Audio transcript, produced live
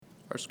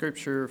Our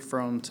scripture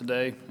from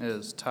today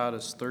is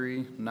Titus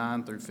 3,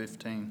 9 through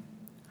 15.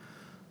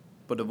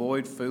 But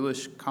avoid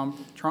foolish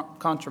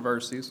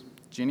controversies,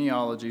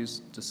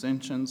 genealogies,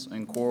 dissensions,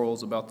 and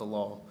quarrels about the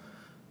law,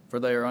 for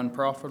they are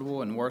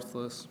unprofitable and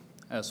worthless.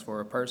 As for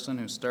a person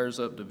who stirs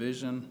up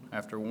division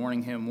after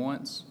warning him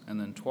once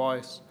and then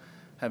twice,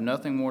 have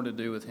nothing more to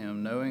do with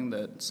him, knowing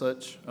that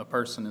such a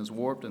person is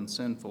warped and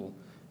sinful,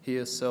 he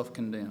is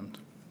self-condemned.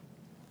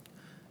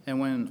 And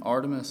when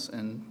Artemis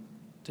and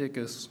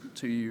Titus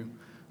to you,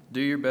 do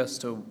your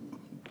best to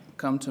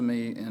come to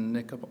me in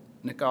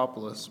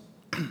Nicopolis,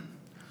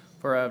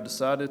 for I have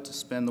decided to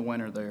spend the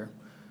winter there.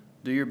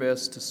 Do your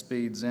best to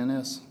speed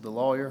Zenas, the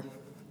lawyer,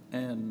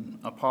 and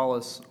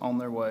Apollos on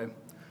their way.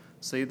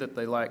 See that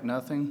they lack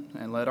nothing,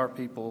 and let our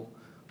people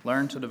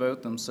learn to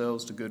devote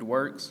themselves to good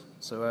works,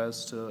 so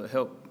as to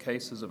help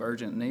cases of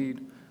urgent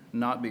need,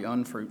 not be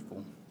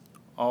unfruitful.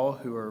 All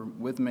who are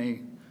with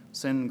me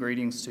send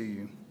greetings to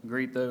you.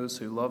 Greet those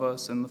who love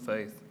us in the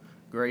faith.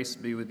 Grace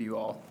be with you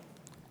all.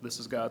 This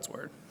is God's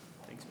word.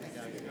 Thanks be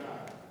to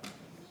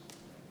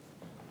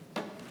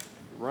God.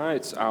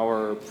 Right,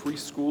 our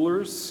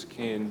preschoolers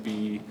can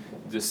be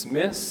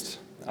dismissed.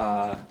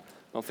 I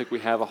don't think we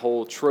have a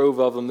whole trove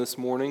of them this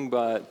morning,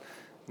 but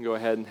go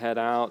ahead and head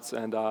out,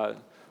 and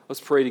let's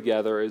pray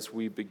together as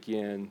we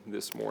begin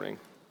this morning.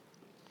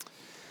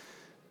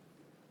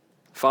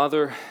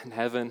 Father in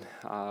heaven,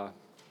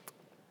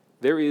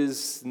 there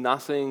is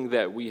nothing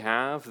that we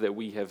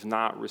have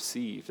not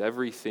received.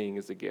 Everything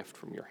is a gift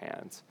from your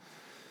hands.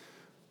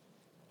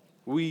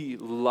 We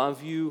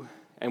love you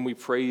and we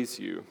praise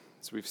you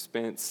as we've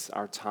spent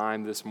our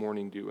time this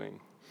morning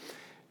doing.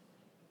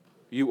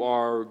 You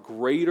are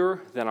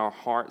greater than our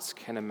hearts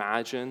can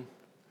imagine.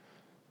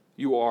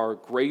 You are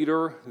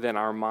greater than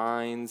our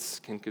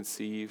minds can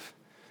conceive.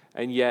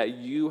 And yet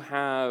you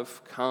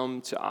have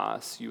come to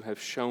us. You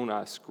have shown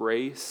us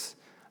grace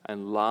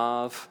and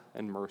love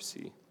and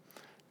mercy.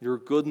 Your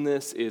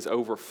goodness is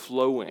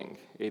overflowing.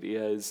 It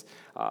is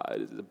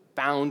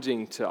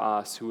abounding to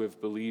us who have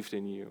believed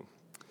in you.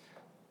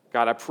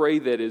 God, I pray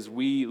that as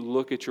we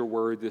look at your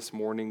word this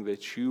morning,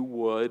 that you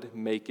would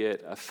make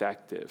it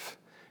effective,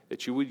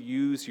 that you would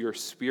use your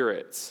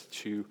spirits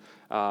to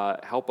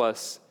help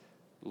us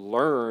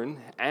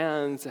learn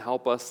and to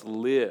help us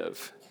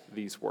live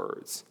these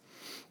words.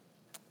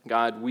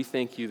 God, we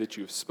thank you that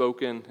you've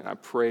spoken, and I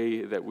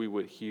pray that we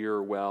would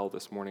hear well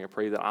this morning. I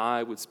pray that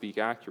I would speak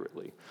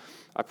accurately.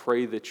 I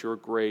pray that your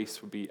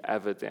grace would be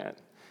evident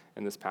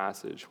in this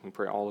passage. We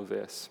pray all of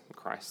this in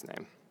Christ's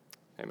name.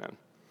 Amen.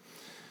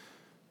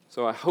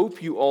 So I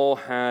hope you all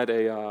had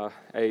a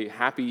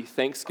happy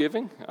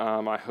Thanksgiving.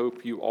 I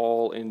hope you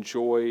all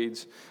enjoyed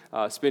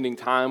spending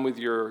time with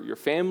your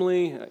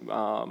family.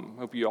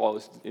 Hope you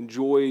all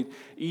enjoyed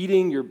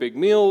eating your big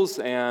meals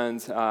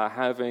and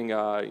having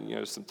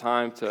some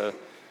time to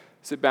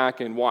sit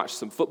back and watch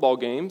some football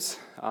games.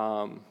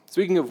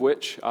 Speaking of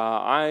which,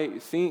 I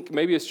think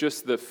maybe it's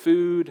just the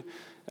food,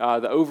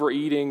 the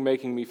overeating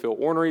making me feel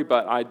ornery,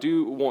 but I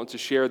do want to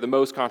share the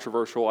most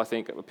controversial, I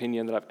think,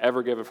 opinion that I've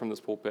ever given from this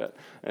pulpit,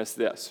 and it's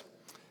this.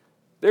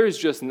 There is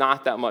just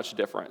not that much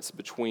difference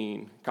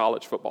between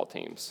college football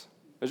teams.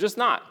 There's just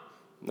not.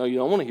 No, you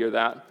don't want to hear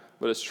that,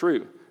 but it's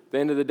true. At the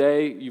end of the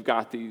day, you've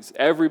got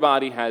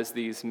everybody has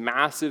these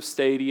massive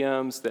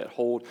stadiums that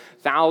hold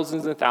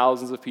thousands and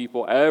thousands of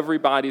people.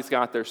 Everybody's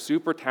got their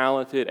super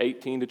talented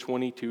 18 to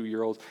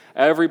 22-year-olds.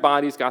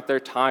 Everybody's got their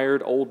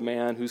tired old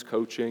man who's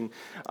coaching.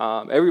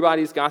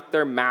 Everybody's got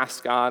their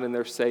mascot and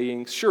their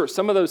sayings. Sure,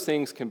 some of those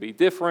things can be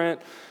different.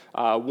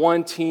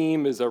 One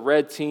team is a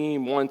red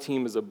team, one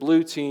team is a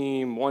blue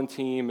team, one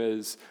team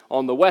is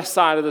on the west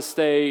side of the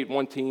state,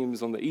 one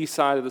team's on the east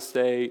side of the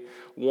state,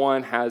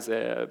 one has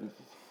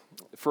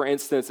for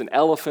instance, an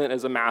elephant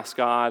as a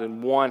mascot,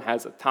 and one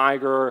has a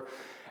tiger.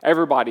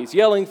 Everybody's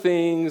yelling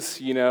things,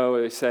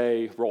 they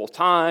say Roll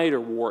Tide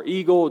or War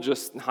Eagle,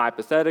 just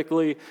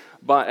hypothetically.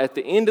 But at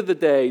the end of the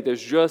day,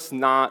 there's just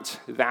not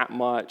that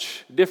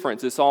much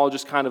difference. It's all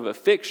just kind of a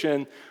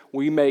fiction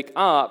we make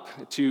up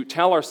to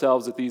tell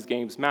ourselves that these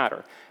games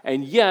matter.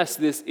 And yes,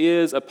 this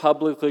is a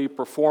publicly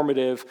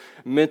performative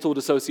mental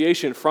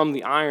dissociation from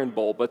the Iron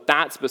Bowl, but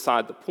that's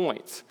beside the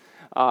point.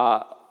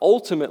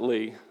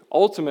 Ultimately,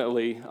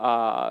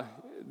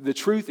 the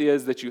truth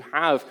is that you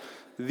have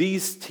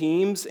these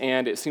teams,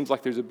 and it seems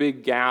like there's a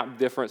big gap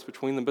difference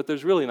between them, but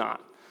there's really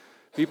not.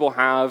 People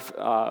have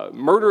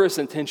murderous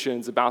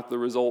intentions about the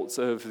results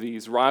of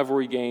these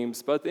rivalry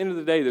games, but at the end of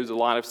the day, there's a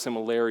lot of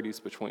similarities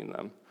between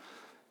them.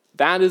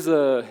 That is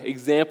an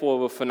example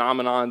of a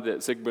phenomenon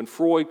that Sigmund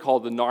Freud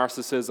called the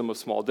narcissism of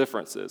small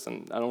differences.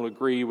 And I don't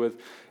agree with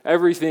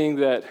everything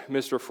that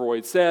Mr.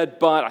 Freud said,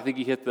 but I think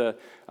he hit the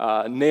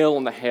nail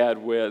on the head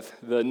with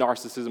the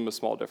narcissism of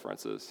small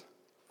differences.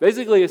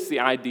 Basically, it's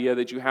the idea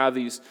that you have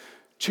these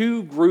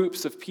two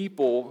groups of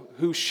people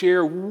who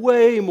share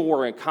way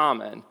more in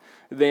common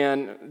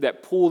than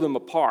that pull them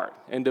apart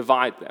and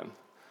divide them.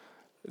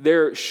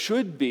 There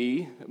should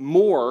be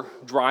more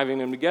driving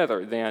them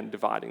together than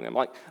dividing them.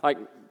 Like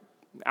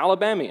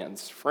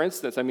Alabamians, for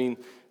instance,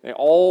 they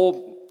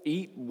all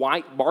eat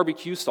white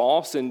barbecue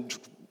sauce and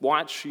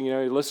watch,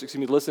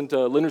 listen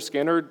to Leonard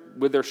Skinner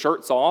with their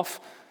shirts off.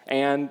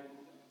 And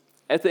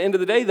at the end of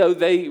the day, though,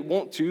 they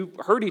want to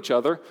hurt each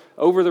other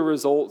over the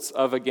results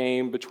of a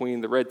game between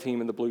the red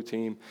team and the blue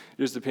team,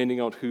 just depending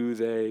on who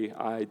they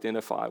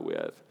identify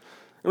with.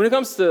 And when it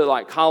comes to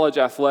like college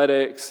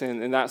athletics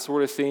and that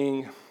sort of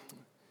thing,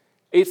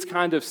 it's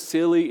kind of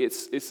silly.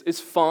 It's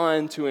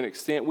fun to an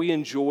extent. We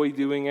enjoy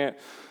doing it.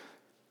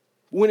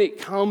 When it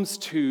comes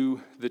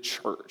to the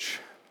church,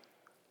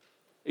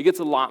 it gets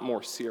a lot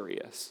more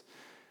serious.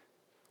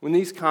 When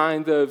these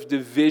kind of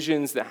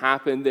divisions that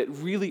happen that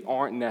really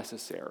aren't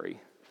necessary,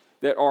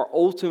 that are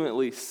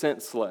ultimately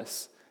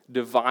senseless,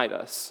 divide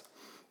us,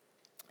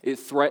 it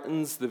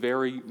threatens the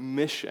very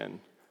mission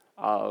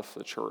of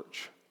the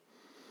church.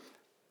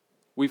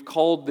 We've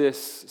called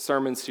this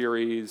sermon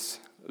series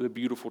The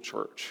Beautiful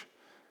Church.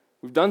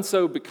 We've done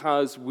so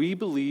because we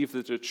believe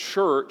that the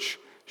church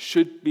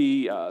should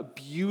be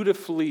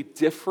beautifully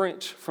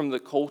different from the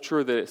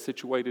culture that it's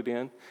situated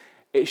in.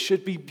 It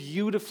should be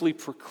beautifully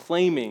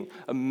proclaiming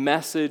a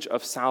message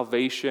of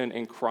salvation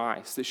in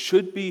Christ. It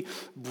should be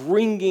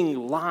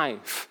bringing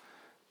life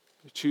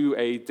to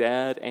a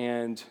dead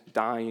and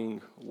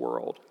dying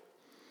world.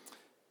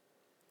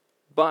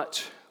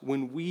 But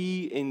when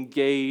we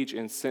engage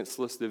in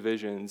senseless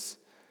divisions,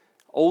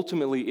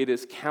 ultimately it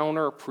is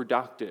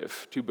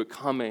counterproductive to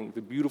becoming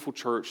the beautiful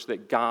church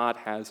that God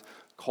has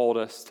called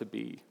us to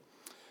be.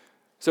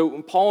 So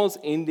when Paul's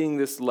ending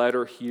this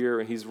letter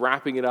here, and he's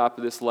wrapping it up,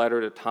 this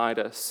letter to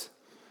Titus,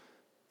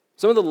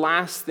 some of the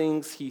last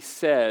things he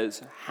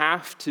says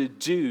have to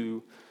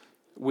do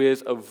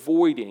with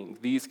avoiding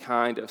these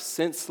kind of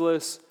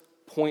senseless,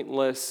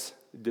 pointless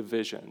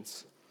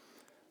divisions.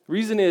 The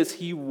reason is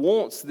he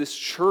wants this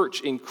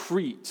church in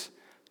Crete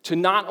to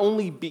not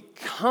only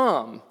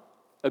become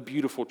a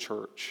beautiful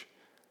church,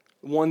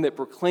 one that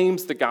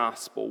proclaims the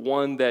gospel,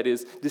 one that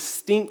is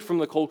distinct from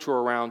the culture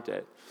around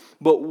it,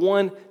 but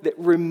one that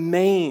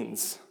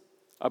remains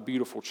a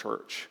beautiful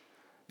church,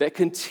 that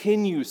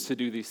continues to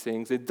do these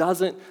things. It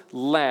doesn't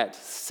let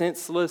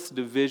senseless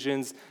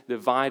divisions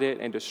divide it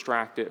and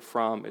distract it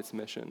from its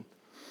mission.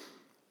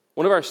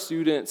 One of our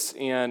students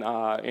in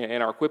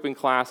our equipping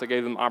class, I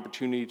gave them the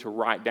opportunity to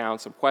write down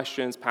some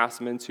questions, pass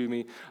them in to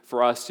me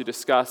for us to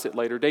discuss at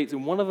later dates.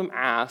 And one of them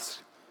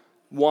asked,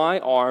 why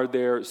are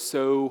there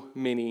so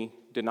many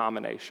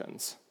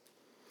denominations?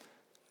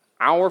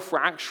 Our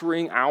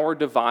fracturing, our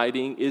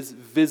dividing is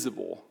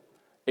visible.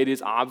 It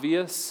is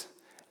obvious,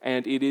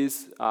 and it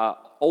is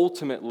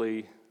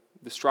ultimately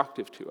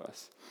destructive to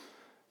us.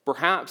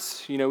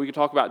 Perhaps, we could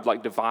talk about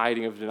like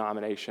dividing of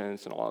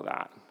denominations and all of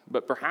that,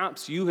 but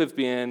perhaps you have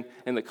been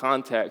in the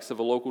context of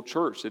a local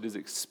church that has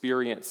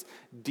experienced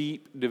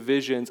deep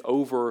divisions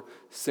over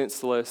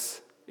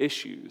senseless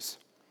issues.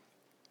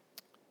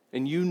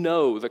 And you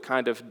know the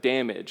kind of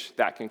damage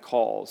that can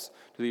cause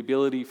to the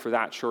ability for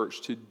that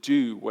church to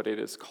do what it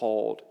is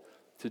called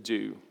to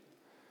do.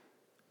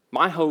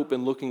 My hope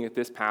in looking at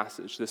this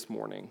passage this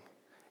morning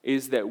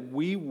is that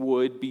we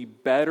would be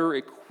better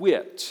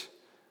equipped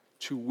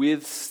to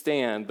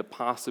withstand the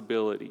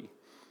possibility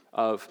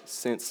of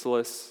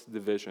senseless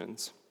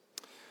divisions.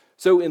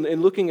 So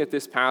in looking at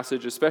this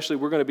passage, especially,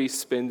 we're going to be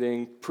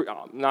spending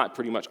not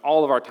pretty much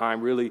all of our time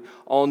really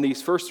on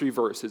these first three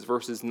verses,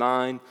 verses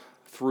 9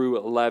 through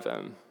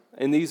 11.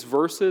 In these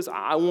verses,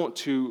 I want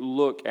to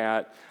look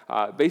at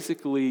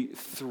basically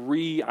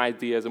three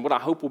ideas, and what I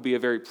hope will be a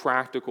very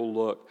practical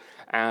look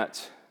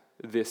at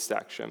this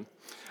section.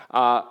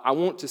 I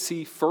want to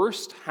see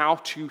first how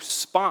to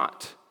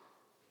spot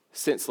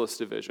senseless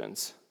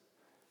divisions.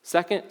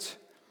 Second,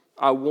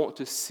 I want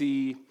to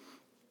see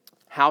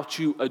how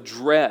to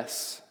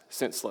address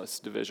senseless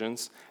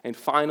divisions. And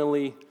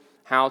finally,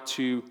 how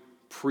to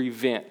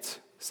prevent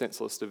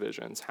senseless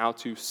divisions, how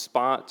to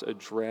spot,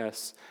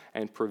 address,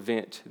 and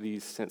prevent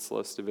these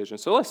senseless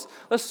divisions. So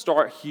let's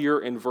start here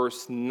in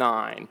verse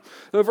 9.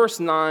 In verse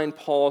 9,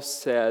 Paul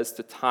says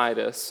to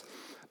Titus,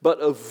 "But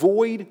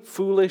avoid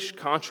foolish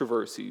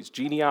controversies,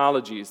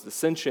 genealogies,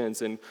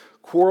 dissensions, and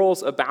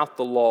quarrels about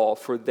the law,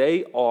 for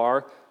they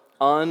are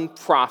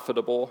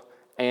unprofitable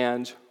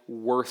and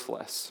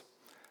worthless."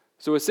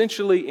 So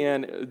essentially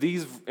in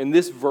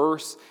this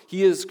verse,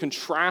 he is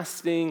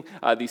contrasting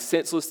these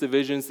senseless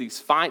divisions, these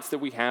fights that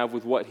we have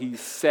with what he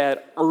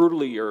said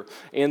earlier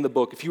in the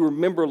book. If you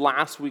remember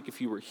last week,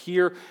 if you were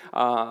here,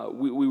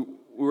 we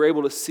were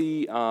able to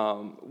see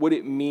what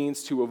it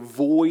means to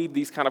avoid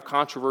these kind of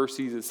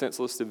controversies and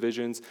senseless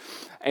divisions.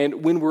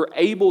 And when we're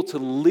able to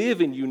live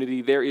in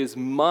unity, there is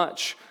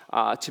much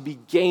to be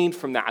gained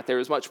from that. There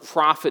is much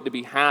profit to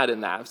be had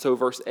in that. So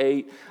verse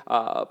 8,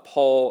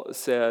 Paul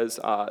says,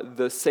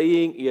 "The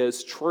saying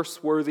is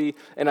trustworthy,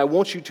 and I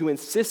want you to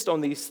insist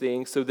on these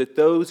things so that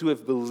those who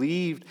have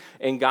believed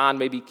in God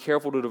may be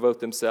careful to devote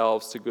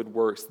themselves to good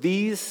works.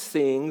 These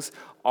things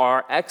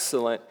are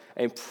excellent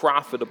and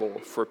profitable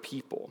for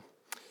people."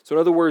 So in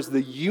other words,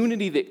 the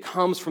unity that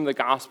comes from the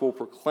gospel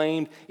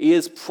proclaimed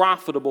is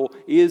profitable,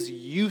 is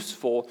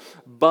useful,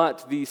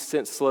 but these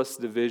senseless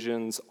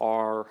divisions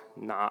are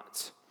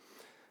not.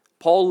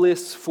 Paul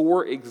lists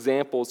 4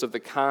 examples of the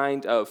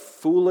kind of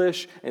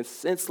foolish and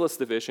senseless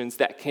divisions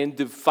that can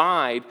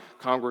divide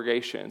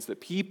congregations,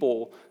 that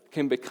people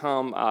can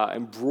become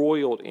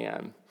embroiled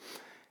in.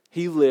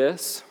 He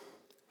lists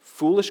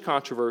foolish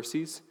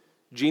controversies,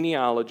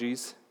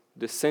 genealogies,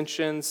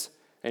 dissensions,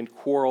 and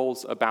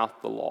quarrels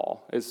about the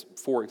law as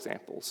 4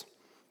 examples.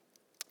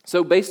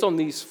 So based on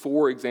these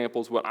 4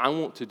 examples, what I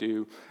want to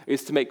do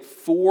is to make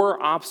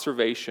 4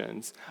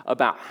 observations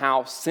about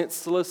how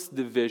senseless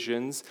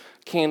divisions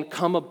can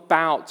come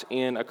about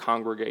in a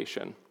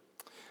congregation.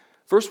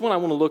 First one I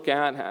want to look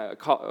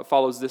at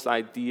follows this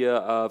idea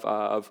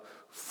of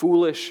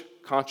foolish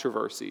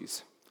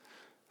controversies.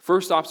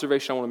 First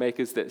observation I want to make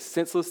is that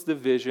senseless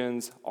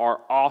divisions are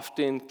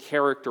often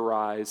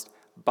characterized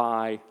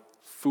by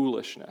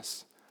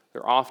foolishness.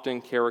 They're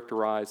often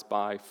characterized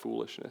by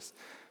foolishness.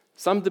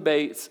 Some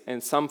debates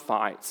and some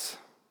fights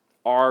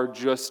are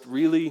just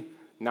really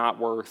not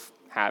worth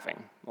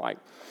having. Like,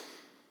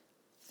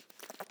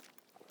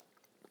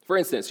 for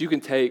instance, you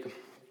can take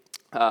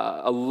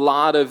a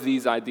lot of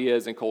these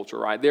ideas in culture,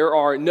 right? There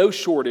are no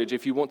shortage,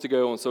 if you want to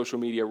go on social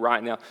media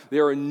right now,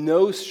 there are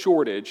no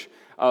shortage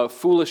of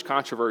foolish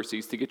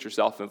controversies to get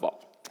yourself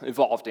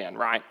involved in,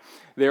 right?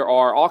 There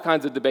are all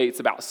kinds of debates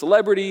about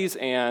celebrities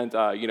and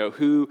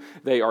who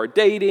they are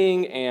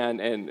dating,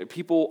 and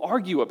people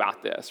argue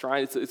about this,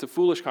 right? It's a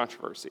foolish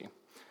controversy.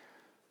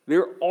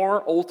 There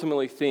are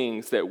ultimately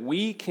things that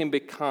we can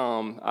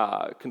become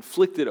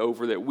conflicted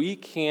over, that we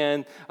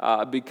can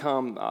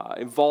become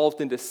involved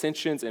in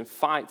dissensions and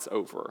fights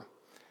over,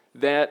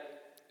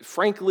 that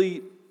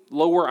frankly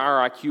lower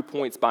our IQ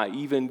points by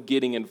even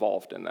getting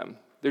involved in them.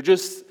 They're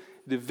just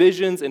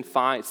divisions and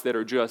fights that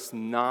are just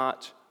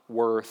not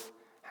worth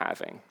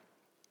having.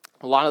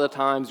 A lot of the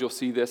times you'll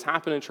see this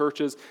happen in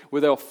churches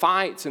where they'll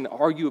fight and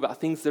argue about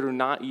things that are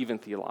not even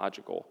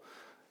theological.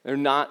 They're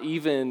not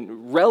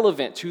even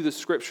relevant to the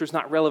scriptures,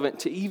 not relevant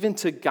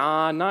to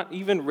God, not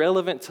even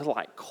relevant to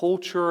like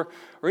culture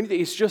or anything.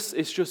 It's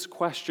just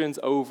questions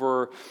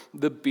over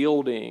the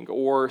building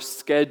or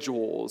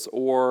schedules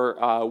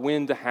or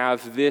when to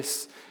have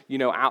this,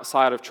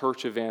 outside of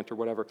church event or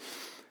whatever.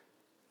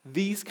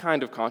 These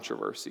kind of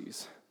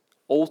controversies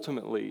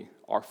ultimately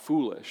are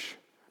foolish,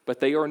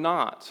 but they are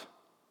not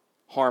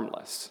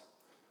harmless.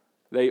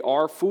 They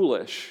are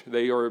foolish.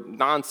 They are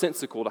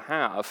nonsensical to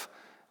have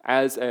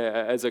as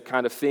a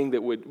kind of thing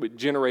that would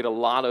generate a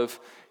lot of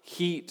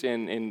heat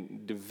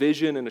and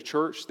division in a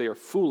church. They are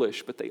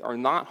foolish, but they are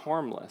not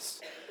harmless.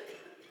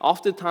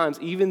 Oftentimes,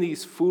 even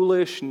these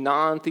foolish,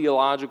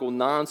 non-theological,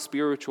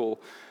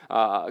 non-spiritual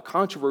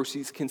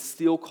controversies can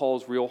still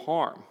cause real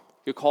harm.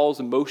 It causes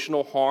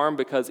emotional harm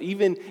because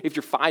even if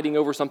you're fighting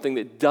over something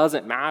that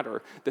doesn't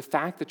matter, the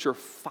fact that you're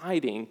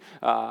fighting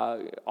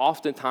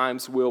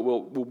oftentimes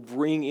will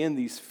bring in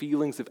these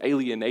feelings of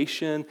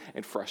alienation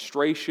and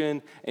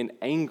frustration and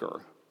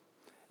anger.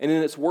 And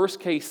in its worst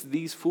case,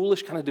 these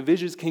foolish kind of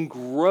divisions can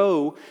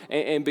grow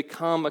and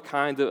become a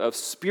kind of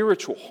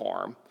spiritual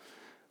harm,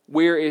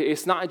 where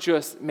it's not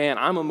just, man,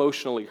 I'm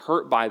emotionally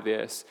hurt by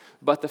this,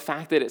 but the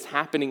fact that it's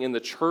happening in the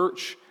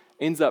church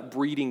ends up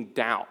breeding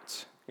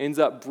doubt, ends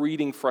up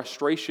breeding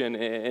frustration,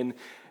 and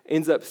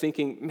ends up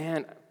thinking,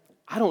 man,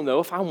 I don't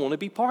know if I want to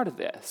be part of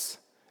this,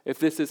 if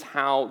this is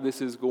how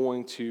this is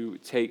going to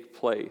take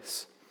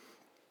place.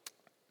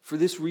 For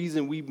this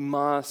reason, we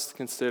must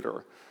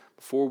consider,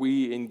 before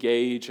we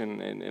engage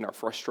in our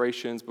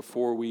frustrations,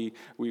 before we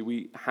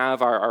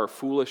have our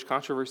foolish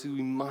controversies,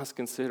 we must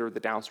consider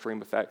the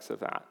downstream effects of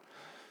that.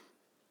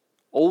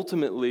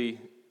 Ultimately,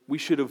 we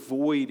should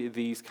avoid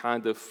these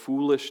kind of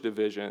foolish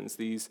divisions,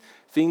 these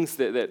things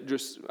that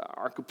just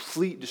are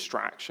complete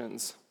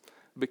distractions,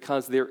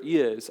 because there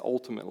is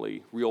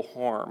ultimately real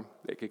harm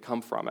that could come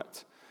from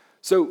it.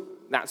 So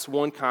that's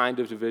one kind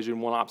of division,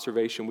 one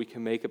observation we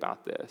can make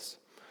about this.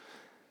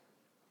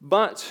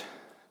 But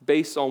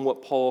based on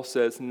what Paul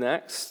says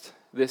next,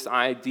 this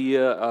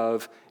idea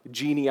of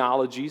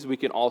genealogies, we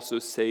can also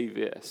say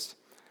this.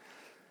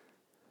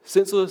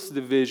 Senseless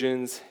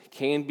divisions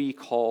can be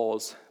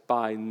caused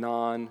by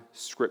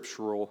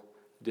non-scriptural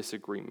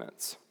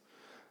disagreements.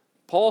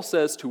 Paul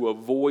says to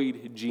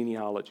avoid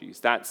genealogies.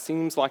 That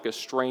seems like a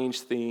strange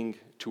thing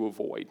to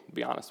avoid, to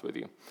be honest with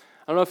you.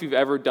 I don't know if you've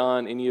ever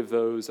done any of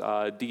those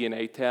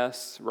DNA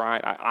tests,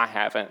 right? I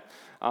haven't.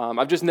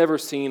 I've just never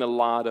seen a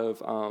lot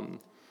of,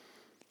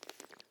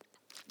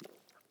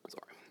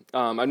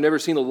 I've never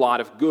seen a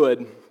lot of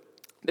good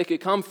that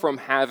could come from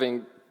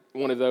having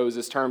one of those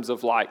in terms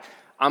of like,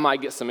 I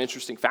might get some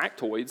interesting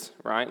factoids,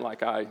 right?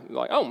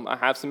 I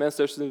have some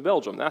ancestors in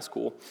Belgium. That's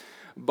cool.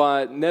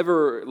 But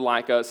never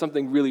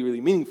something really,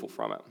 really meaningful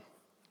from it.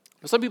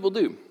 But some people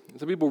do.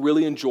 Some people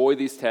really enjoy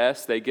these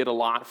tests. They get a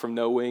lot from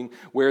knowing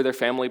where their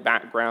family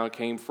background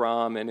came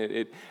from, and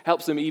it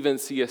helps them even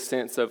see a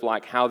sense of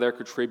like how they're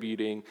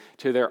contributing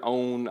to their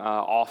own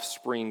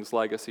offspring's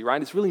legacy, right?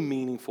 It's really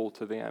meaningful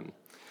to them.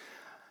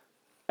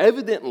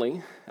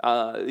 Evidently,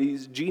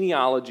 these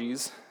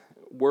genealogies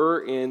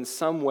were in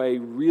some way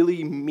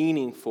really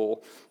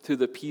meaningful to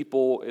the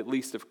people, at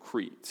least of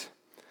Crete.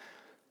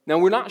 Now,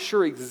 we're not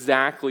sure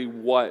exactly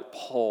what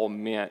Paul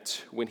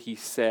meant when he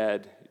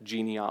said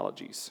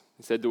genealogies.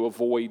 He said to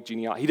avoid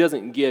genealogy. He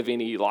doesn't give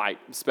any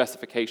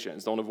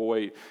specifications. Don't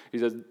avoid. He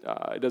says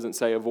it doesn't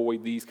say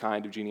avoid these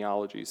kind of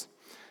genealogies.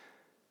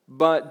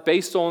 But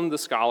based on the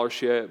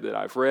scholarship that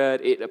I've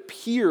read, it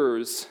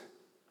appears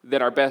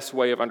that our best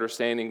way of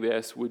understanding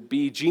this would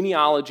be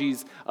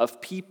genealogies of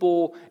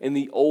people in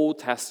the Old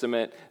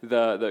Testament,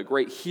 the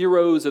great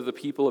heroes of the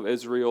people of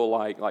Israel,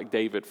 like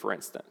David, for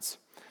instance.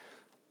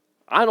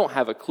 I don't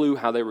have a clue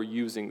how they were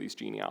using these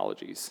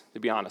genealogies, to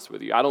be honest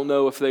with you. I don't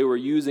know if they were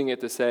using it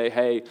to say,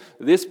 hey,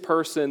 this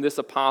person, this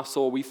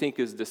apostle, we think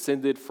is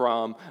descended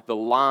from the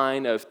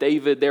line of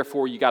David,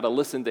 therefore you got to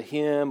listen to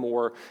him,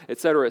 or et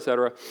cetera, et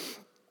cetera.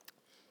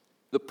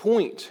 The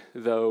point,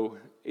 though,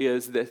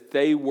 is that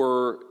they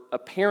were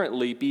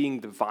apparently being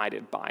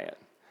divided by it.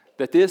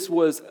 That this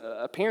was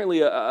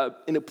apparently an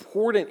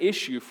important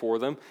issue for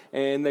them,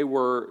 and they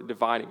were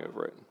dividing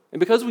over it. And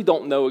because we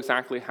don't know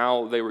exactly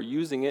how they were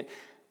using it,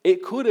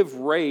 it could have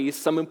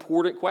raised some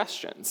important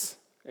questions,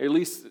 at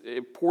least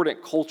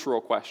important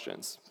cultural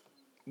questions.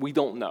 We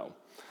don't know.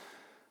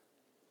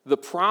 The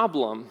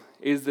problem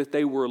is that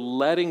they were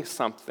letting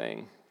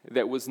something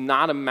that was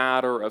not a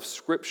matter of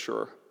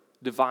Scripture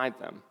divide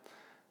them.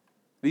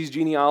 These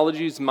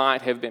genealogies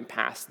might have been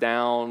passed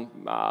down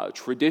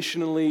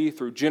traditionally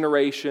through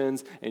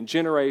generations and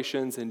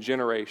generations and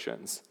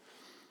generations.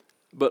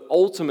 But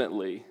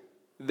ultimately,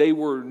 they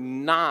were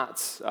not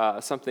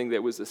something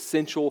that was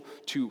essential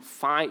to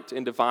fight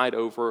and divide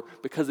over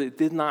because it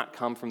did not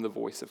come from the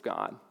voice of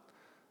God.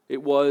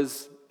 It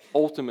was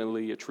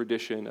ultimately a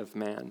tradition of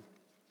man.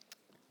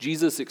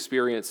 Jesus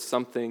experienced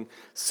something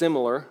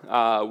similar.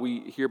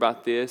 We hear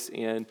about this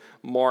in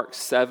Mark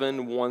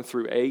 7, 1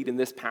 through 8. In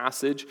this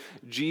passage,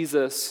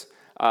 Jesus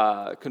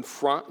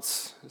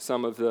confronts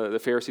some of the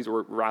Pharisees,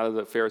 or rather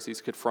the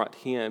Pharisees confront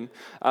him,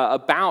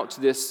 about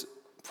this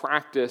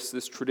practice,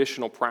 this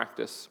traditional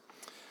practice.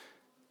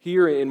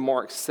 Here in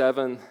Mark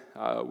 7,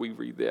 we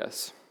read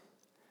this.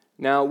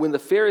 Now, when the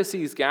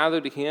Pharisees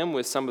gathered to him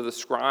with some of the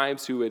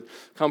scribes who had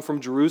come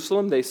from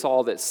Jerusalem, they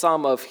saw that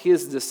some of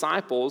his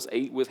disciples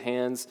ate with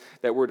hands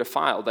that were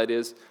defiled, that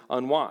is,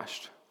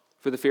 unwashed.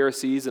 For the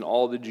Pharisees and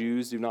all the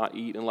Jews do not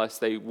eat unless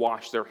they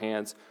wash their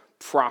hands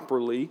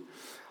properly,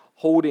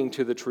 holding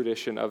to the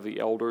tradition of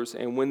the elders.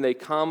 And when they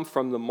come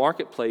from the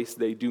marketplace,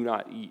 they do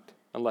not eat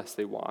unless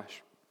they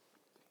wash.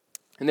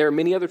 And there are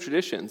many other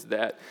traditions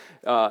that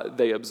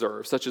they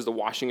observe, such as the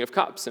washing of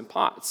cups and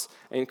pots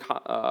and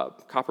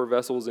copper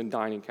vessels and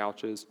dining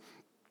couches.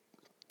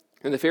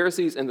 And the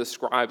Pharisees and the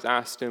scribes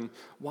asked him,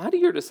 "Why do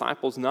your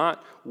disciples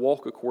not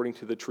walk according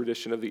to the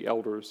tradition of the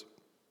elders,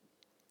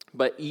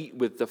 but eat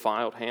with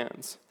defiled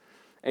hands?"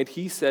 And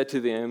he said to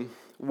them,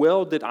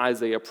 "Well did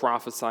Isaiah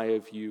prophesy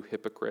of you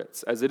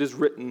hypocrites, as it is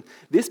written,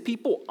 'This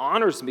people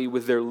honors me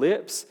with their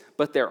lips,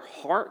 but their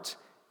heart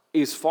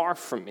is far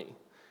from me.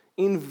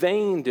 In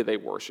vain do they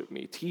worship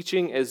me,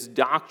 teaching as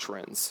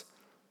doctrines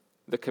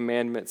the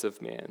commandments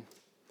of men.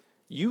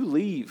 You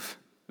leave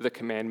the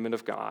commandment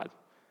of God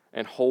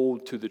and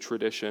hold to the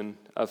tradition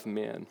of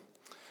men.'"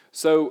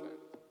 So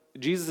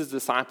Jesus'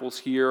 disciples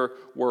here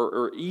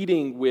were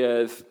eating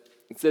with,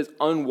 it says,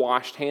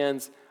 unwashed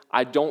hands.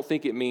 I don't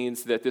think it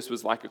means that this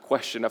was like a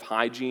question of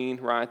hygiene,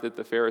 right? That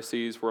the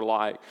Pharisees were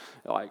like,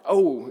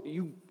 "Oh,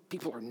 you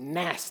people are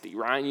nasty,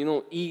 right? You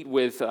don't eat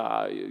with,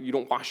 you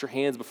don't wash your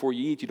hands before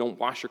you eat. You don't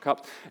wash your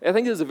cups." I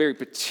think this is a very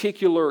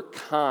particular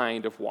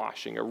kind of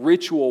washing, a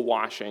ritual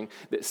washing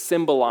that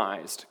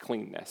symbolized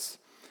cleanness.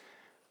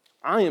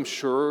 I am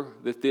sure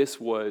that this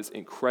was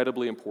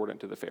incredibly important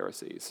to the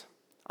Pharisees.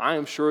 I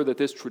am sure that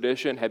this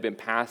tradition had been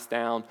passed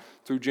down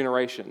through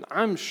generations.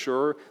 I'm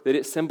sure that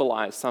it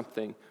symbolized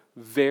something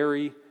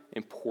very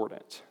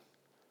important.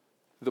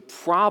 The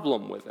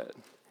problem with it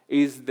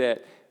is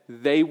that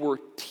they were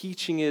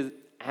teaching it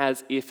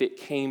as if it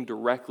came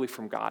directly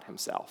from God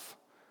himself.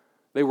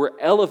 They were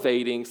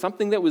elevating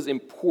something that was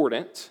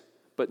important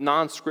but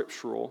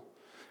non-scriptural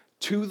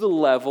to the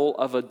level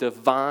of a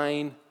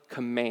divine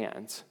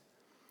command.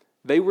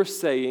 They were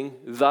saying,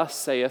 "Thus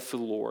saith the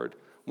Lord,"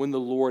 when the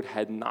Lord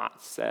had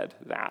not said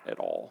that at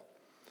all.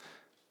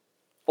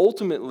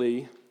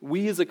 Ultimately,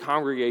 we as a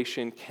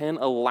congregation can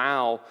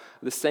allow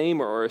the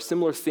same or a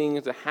similar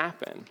thing to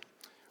happen.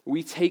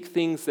 We take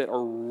things that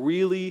are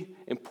really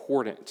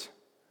important,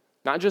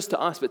 not just to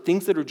us, but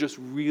things that are just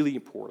really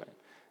important.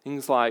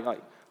 Things like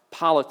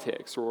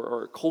politics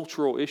or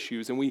cultural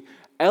issues, and we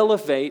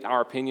elevate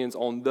our opinions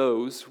on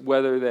those,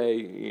 whether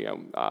they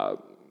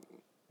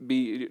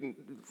be,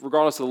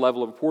 regardless of the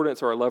level of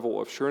importance or a level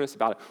of sureness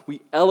about it,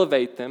 we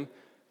elevate them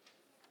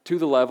to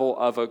the level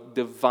of a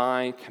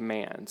divine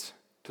command,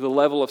 to the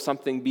level of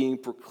something being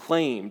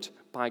proclaimed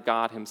by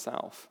God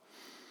himself.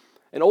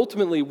 And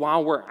ultimately,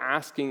 while we're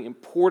asking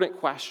important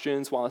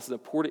questions, while this is an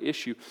important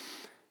issue,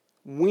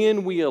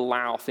 when we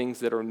allow things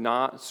that are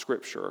not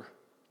Scripture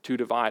to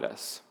divide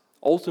us,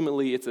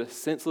 ultimately it's a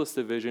senseless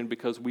division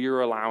because we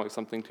are allowing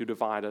something to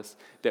divide us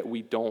that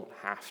we don't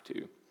have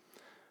to.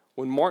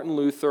 When Martin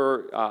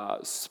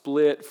Luther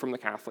split from the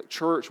Catholic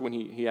Church, when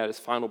he had his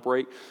final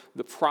break,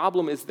 the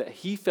problem is that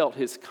he felt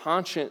his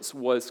conscience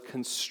was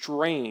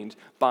constrained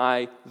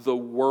by the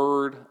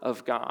Word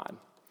of God.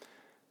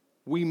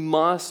 We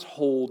must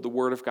hold the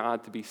Word of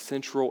God to be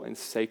central and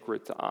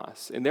sacred to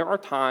us. And there are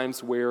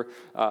times where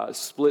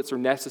splits are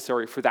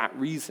necessary for that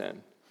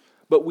reason.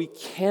 But we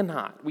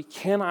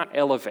cannot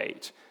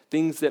elevate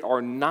things that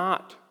are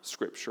not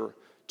Scripture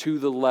to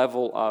the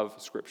level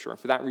of Scripture. And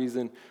for that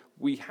reason,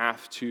 we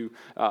have to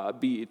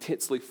be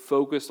intensely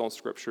focused on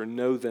Scripture,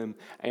 know them,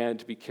 and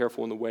to be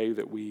careful in the way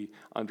that we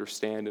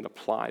understand and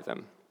apply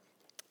them.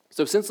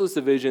 So senseless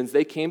divisions,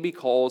 they can be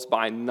caused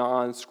by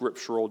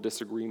non-scriptural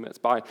disagreements,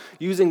 by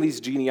using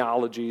these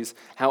genealogies,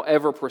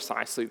 however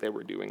precisely they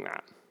were doing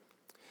that.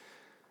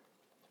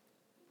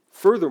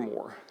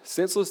 Furthermore,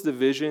 senseless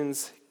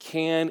divisions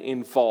can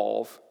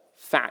involve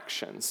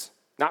factions.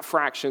 Not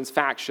fractions,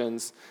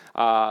 factions,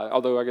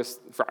 although I guess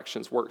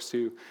fractions works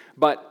too,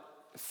 but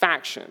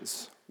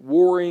factions,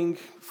 warring,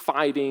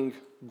 fighting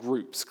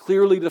groups,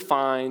 clearly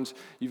defined.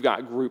 You've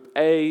got group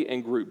A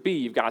and group B.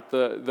 You've got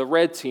the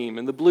red team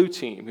and the blue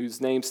team, whose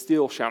names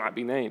still shall not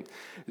be named.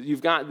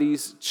 You've got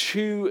these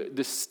two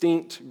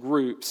distinct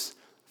groups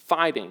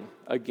fighting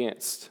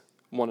against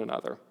one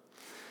another.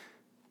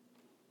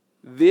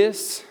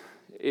 This,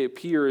 it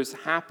appears,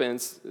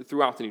 happens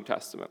throughout the New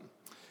Testament.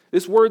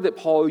 This word that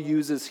Paul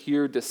uses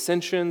here,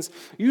 dissensions,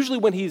 usually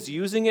when he's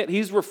using it,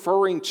 he's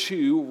referring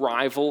to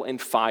rival and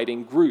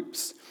fighting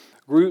groups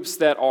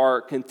that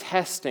are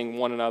contesting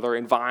one another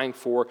and vying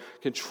for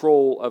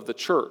control of the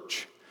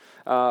church.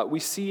 We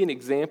see an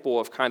example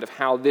of kind of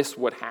how this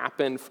would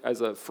happen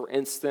for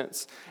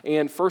instance,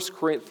 in 1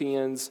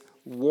 Corinthians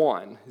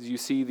 1, as you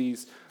see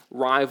these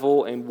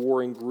rival and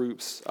warring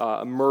groups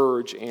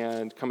emerge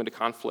and come into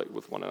conflict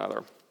with one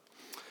another.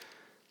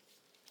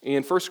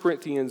 In 1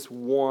 Corinthians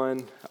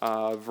 1,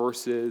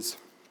 verses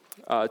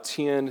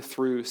 10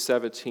 through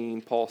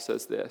 17, Paul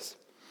says this: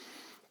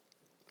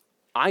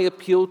 I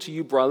appeal to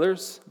you,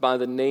 brothers, by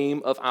the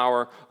name of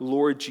our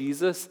Lord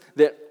Jesus,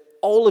 that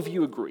all of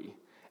you agree,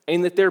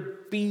 and that there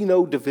be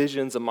no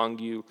divisions among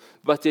you,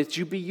 but that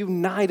you be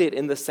united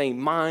in the same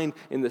mind,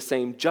 in the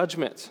same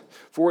judgment.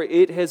 For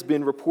it has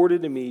been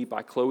reported to me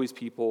by Chloe's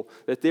people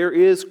that there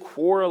is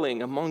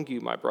quarreling among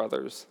you, my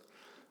brothers.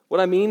 What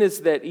I mean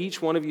is that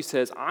each one of you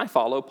says, I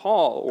follow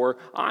Paul, or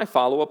I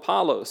follow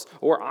Apollos,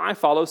 or I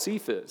follow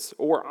Cephas,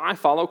 or I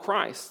follow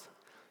Christ.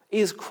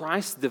 Is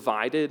Christ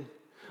divided?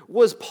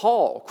 Was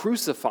Paul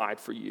crucified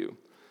for you?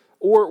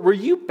 Or were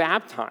you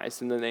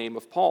baptized in the name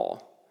of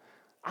Paul?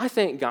 I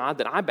thank God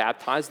that I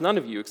baptized none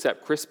of you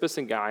except Crispus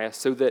and Gaius,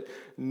 so that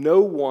no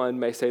one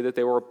may say that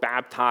they were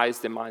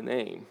baptized in my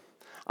name.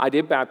 I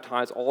did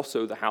baptize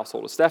also the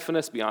household of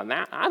Stephanas. Beyond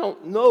that, I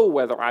don't know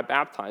whether I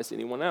baptized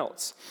anyone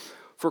else.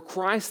 For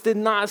Christ did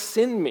not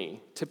send me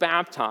to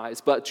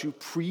baptize, but to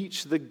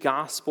preach the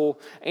gospel,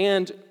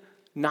 and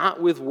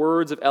not with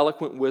words of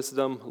eloquent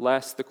wisdom,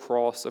 lest the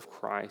cross of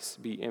Christ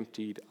be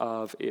emptied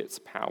of its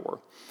power.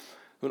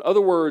 In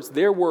other words,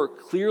 there were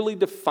clearly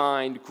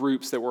defined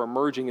groups that were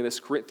emerging in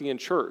this Corinthian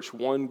church.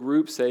 One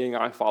group saying,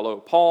 I follow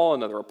Paul,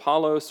 another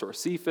Apollos, or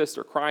Cephas,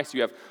 or Christ. You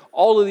have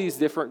all of these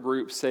different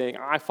groups saying,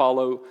 I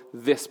follow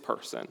this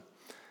person.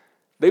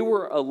 They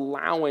were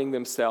allowing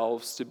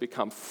themselves to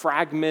become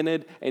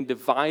fragmented and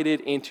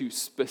divided into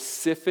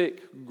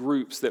specific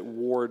groups that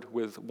warred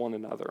with one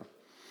another.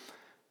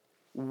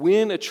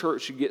 When a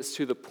church gets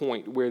to the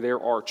point where there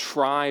are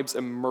tribes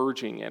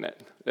emerging in it,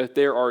 that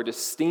there are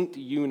distinct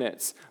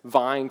units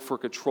vying for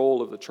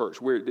control of the church,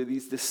 where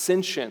these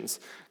dissensions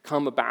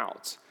come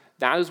about,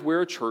 that is where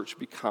a church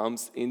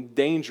becomes in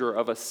danger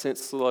of a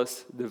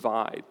senseless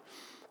divide.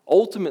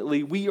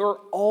 Ultimately, we are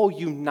all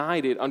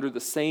united under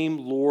the same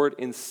Lord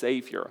and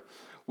Savior.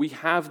 We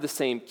have the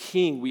same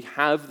King. We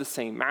have the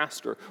same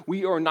Master.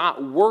 We are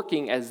not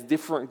working as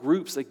different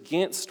groups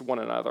against one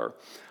another.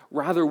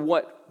 Rather,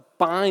 what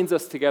binds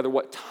us together,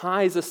 what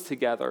ties us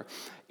together,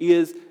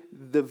 is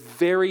the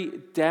very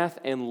death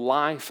and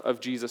life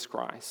of Jesus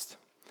Christ.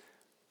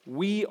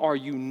 We are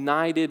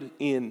united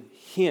in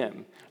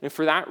Him. And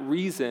for that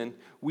reason,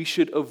 we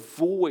should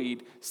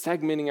avoid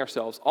segmenting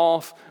ourselves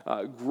off,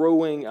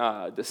 growing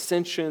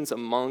dissensions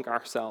among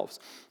ourselves.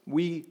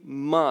 We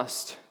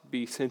must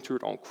be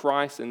centered on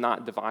Christ and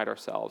not divide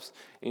ourselves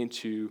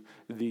into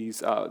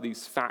these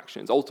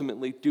factions.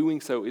 Ultimately,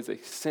 doing so is a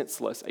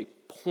senseless, a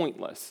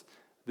pointless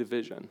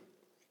division.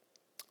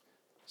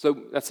 So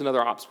that's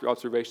another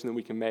observation that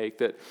we can make,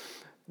 that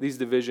these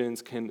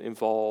divisions can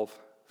involve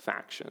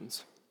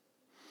factions.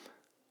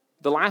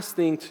 The last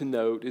thing to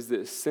note is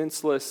that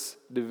senseless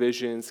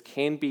divisions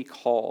can be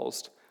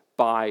caused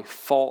by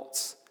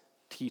false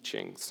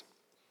teachings.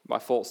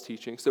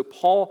 So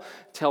Paul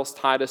tells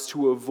Titus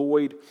to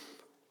avoid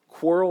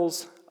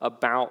quarrels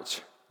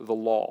about the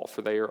law,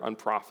 for they are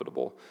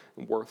unprofitable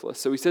and worthless.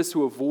 So he says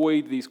to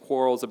avoid these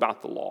quarrels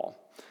about the law.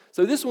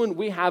 So this one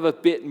we have a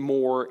bit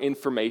more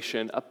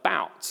information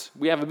about.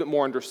 We have a bit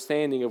more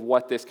understanding of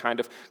what this kind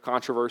of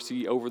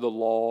controversy over the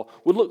law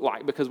would look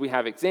like because we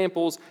have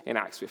examples in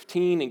Acts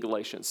 15 and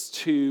Galatians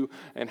 2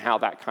 and how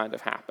that kind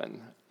of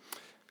happened.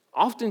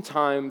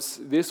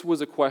 Oftentimes, this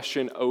was a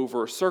question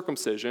over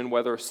circumcision,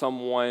 whether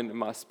someone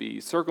must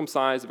be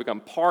circumcised to become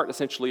part,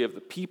 essentially, of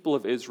the people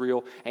of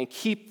Israel and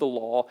keep the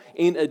law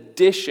in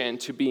addition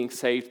to being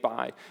saved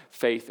by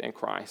faith in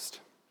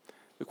Christ.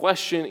 The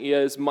question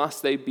is,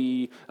 must they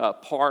be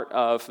part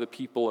of the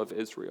people of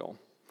Israel?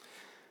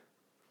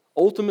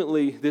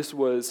 Ultimately, this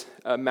was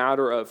a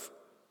matter of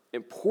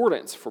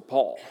importance for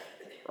Paul.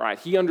 Right?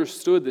 He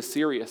understood the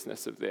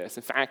seriousness of this.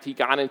 In fact, he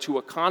got into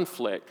a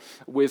conflict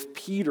with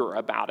Peter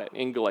about it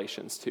in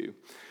Galatians 2.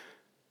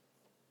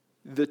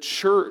 The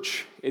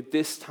church at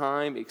this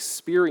time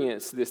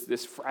experienced this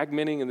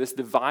fragmenting and this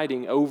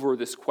dividing over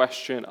this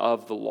question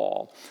of the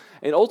law.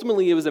 And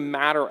ultimately, it was a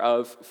matter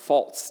of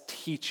false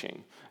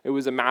teaching. It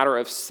was a matter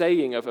of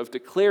saying, of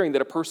declaring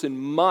that a person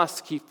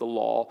must keep the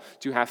law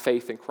to have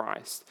faith in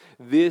Christ.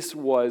 This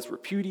was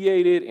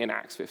repudiated in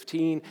Acts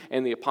 15,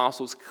 and the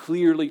apostles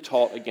clearly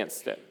taught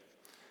against it.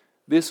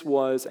 This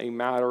was a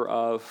matter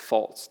of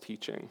false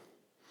teaching.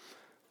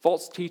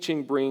 False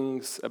teaching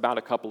brings about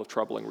a couple of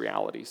troubling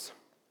realities.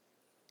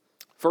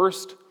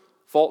 First,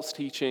 false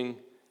teaching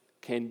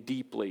can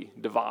deeply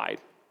divide.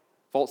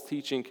 False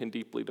teaching can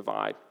deeply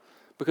divide.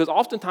 Because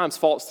oftentimes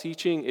false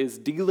teaching is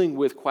dealing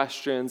with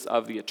questions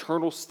of the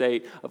eternal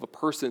state of a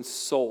person's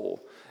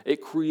soul.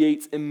 It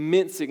creates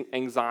immense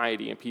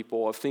anxiety in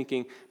people of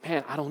thinking,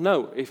 man, I don't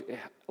know,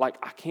 I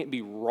can't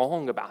be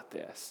wrong about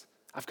this.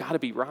 I've got to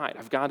be right.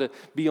 I've got to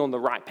be on the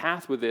right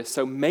path with this.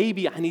 So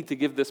maybe I need to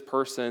give this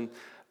person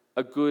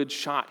a good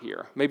shot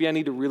here. Maybe I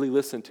need to really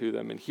listen to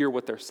them and hear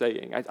what they're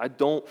saying. I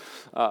don't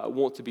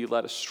want to be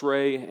led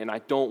astray, and I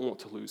don't want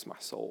to lose my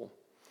soul.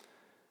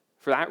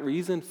 For that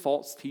reason,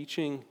 false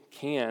teaching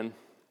can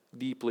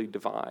deeply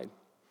divide.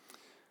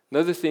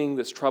 Another thing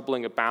that's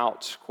troubling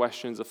about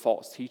questions of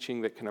false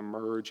teaching that can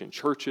emerge in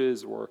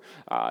churches or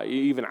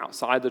even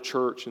outside the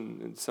church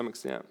in some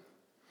extent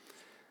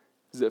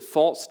is that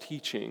false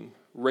teaching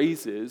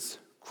raises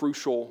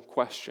crucial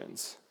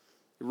questions.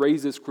 It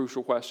raises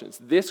crucial questions.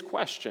 This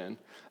question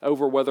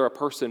over whether a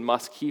person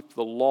must keep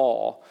the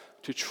law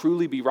to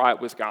truly be right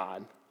with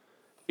God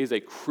is a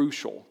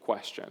crucial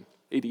question.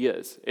 It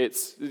is.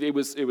 It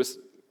was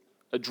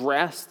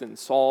addressed and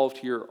solved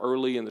here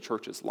early in the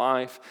church's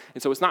life.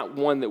 And so it's not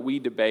one that we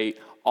debate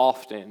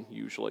often,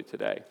 usually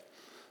today.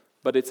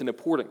 But it's an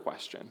important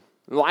question.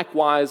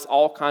 Likewise,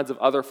 all kinds of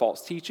other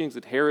false teachings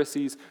and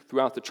heresies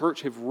throughout the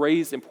church have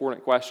raised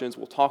important questions.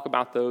 We'll talk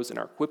about those in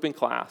our equipping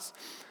class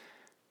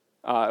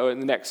in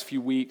the next few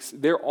weeks.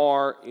 There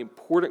are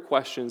important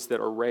questions that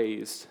are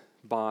raised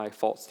by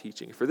false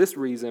teaching. For this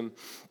reason,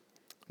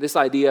 this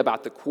idea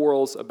about the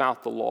quarrels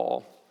about the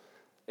law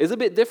is a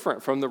bit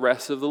different from the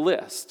rest of the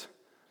list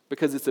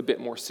because it's a bit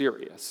more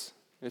serious.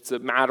 It's a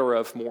matter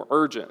of more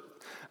urgent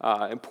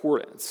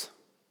importance.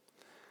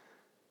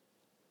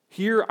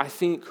 Here, I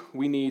think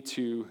we need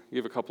to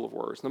give a couple of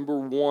words. Number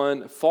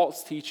one,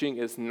 false teaching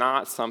is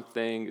not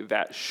something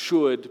that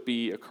should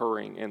be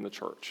occurring in the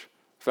church.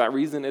 For that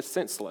reason, it's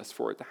senseless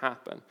for it to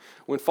happen.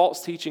 When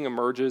false teaching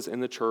emerges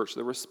in the church,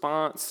 the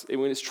response,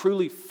 when it's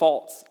truly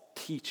false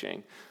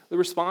teaching, the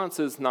response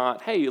is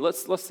not, hey,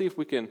 let's see if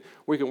we can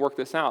work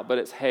this out, but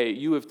it's, hey,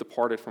 you have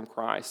departed from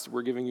Christ.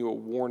 We're giving you a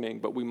warning,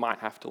 but we might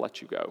have to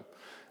let you go.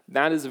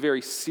 That is a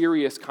very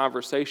serious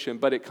conversation,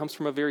 but it comes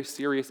from a very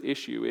serious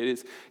issue.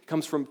 It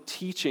comes from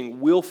teaching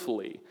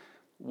willfully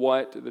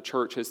what the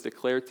church has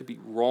declared to be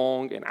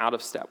wrong and out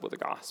of step with the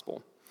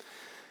gospel.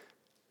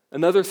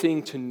 Another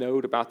thing to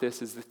note about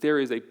this is that there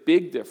is a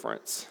big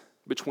difference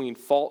between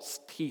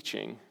false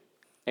teaching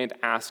and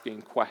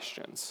asking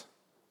questions.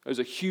 There's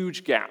a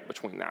huge gap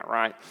between that,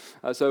 right?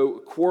 So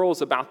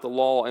quarrels about the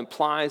law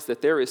implies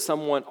that there is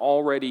someone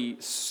already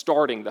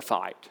starting the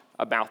fight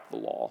about the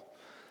law.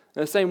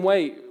 In the same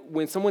way,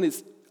 when someone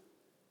is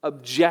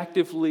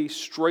objectively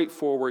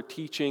straightforward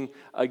teaching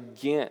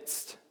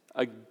against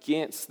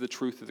the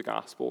truth of the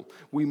gospel,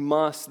 we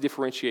must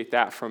differentiate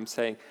that from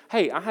saying,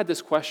 hey, I had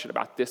this question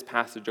about this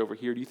passage over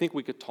here. Do you think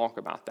we could talk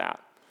about that?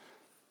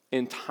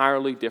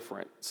 Entirely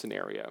different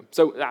scenario.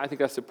 So I think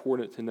that's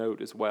important to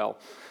note as well.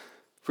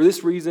 For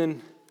this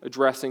reason,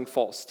 addressing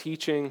false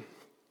teaching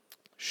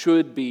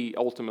should be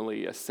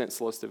ultimately a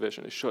senseless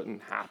division. It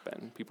shouldn't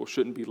happen. People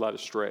shouldn't be led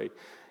astray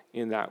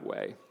in that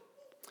way.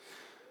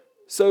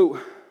 So,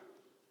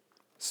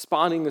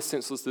 spotting the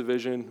senseless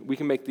division, we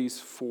can make these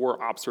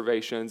 4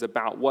 observations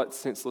about what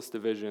senseless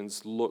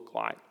divisions look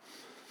like.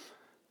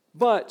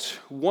 But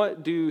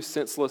what do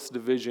senseless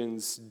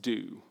divisions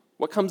do?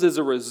 What comes as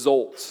a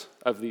result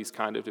of these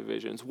kind of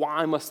divisions?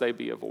 Why must they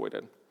be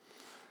avoided?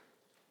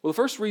 Well, the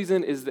first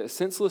reason is that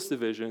senseless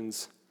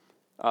divisions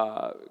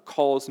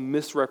cause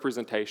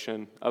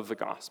misrepresentation of the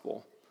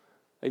gospel.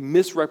 They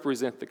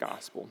misrepresent the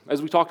gospel.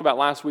 As we talked about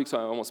last week, so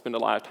I won't spend a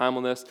lot of time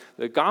on this,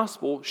 the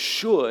gospel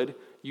should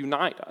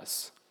unite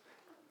us.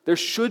 There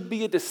should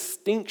be a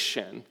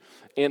distinction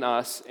in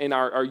us, in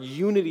our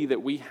unity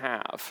that we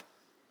have.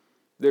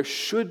 There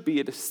should be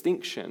a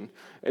distinction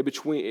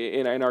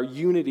in our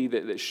unity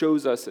that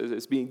shows us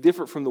as being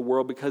different from the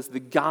world because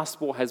the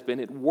gospel has been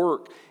at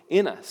work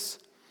in us.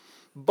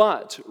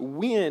 But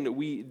when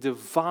we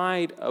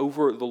divide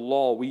over the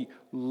law, we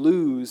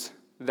lose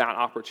that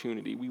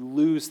opportunity. We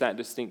lose that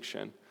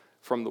distinction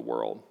from the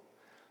world.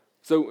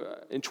 So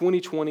in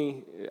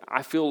 2020,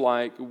 I feel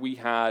like we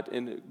had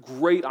a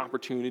great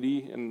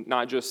opportunity, and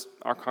not just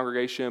our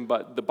congregation,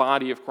 but the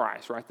body of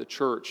Christ, right, the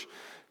church,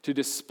 to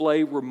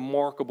display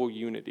remarkable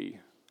unity.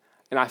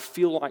 And I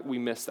feel like we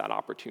missed that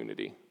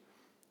opportunity.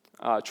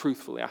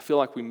 Truthfully, I feel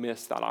like we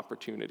missed that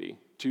opportunity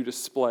to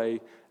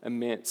display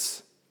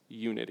immense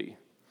unity.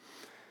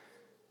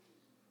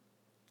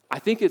 I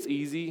think it's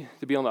easy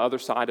to be on the other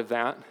side of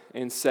that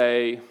and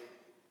say,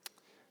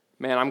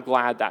 man, I'm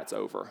glad that's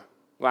over.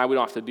 Glad we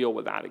don't have to deal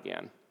with that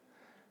again.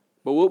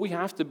 But what we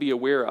have to be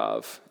aware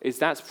of is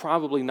that's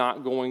probably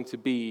not going to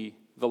be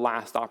the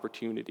last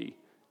opportunity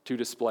to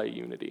display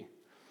unity.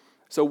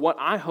 So what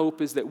I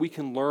hope is that we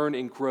can learn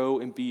and grow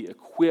and be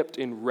equipped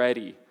and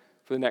ready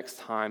for the next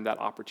time that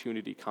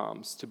opportunity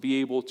comes to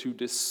be able to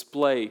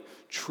display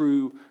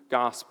true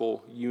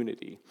gospel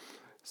unity,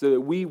 so that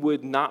we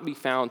would not be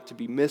found to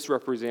be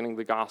misrepresenting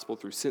the gospel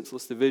through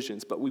senseless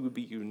divisions, but we would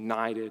be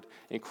united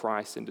in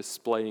Christ and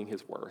displaying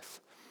his worth.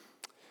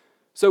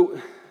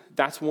 So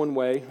that's one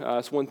way.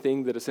 That's one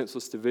thing that a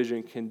senseless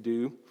division can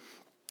do.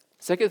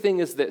 Second thing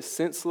is that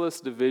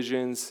senseless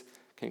divisions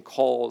can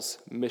cause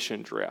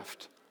mission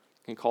drift.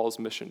 I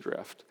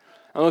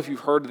don't know if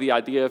you've heard of the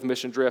idea of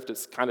mission drift.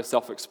 It's kind of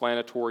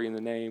self-explanatory in the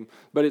name,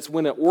 but it's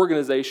when an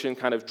organization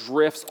kind of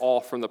drifts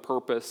off from the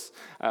purpose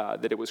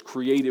that it was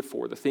created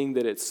for, the thing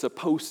that it's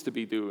supposed to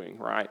be doing,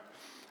 right?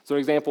 So an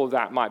example of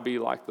that might be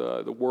like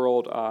the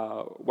World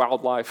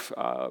Wildlife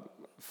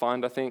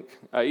Fund, I think.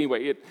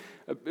 Anyway,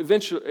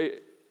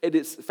 at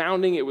its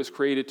founding, it was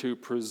created to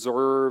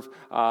preserve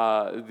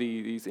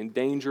these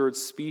endangered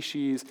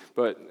species,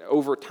 but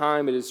over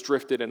time it has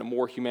drifted in a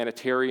more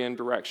humanitarian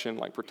direction,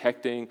 like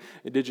protecting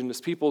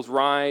indigenous people's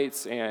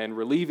rights and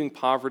relieving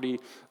poverty,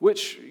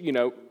 which,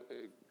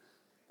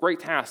 great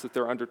task that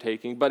they're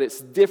undertaking, but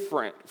it's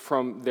different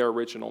from their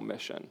original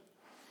mission.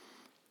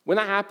 When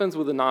that happens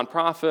with a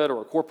nonprofit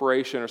or a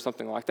corporation or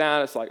something like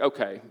that, it's like,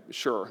 okay,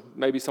 sure,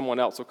 maybe someone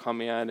else will come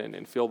in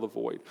and fill the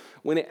void.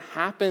 When it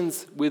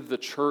happens with the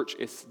church,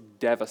 it's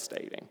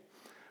devastating.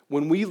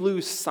 When we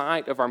lose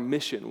sight of our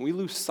mission, we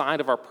lose sight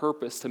of our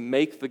purpose to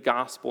make the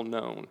gospel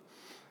known,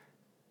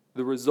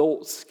 the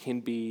results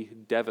can be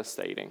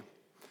devastating.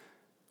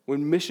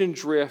 When mission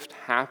drift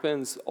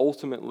happens,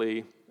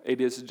 ultimately, it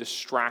is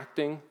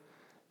distracting.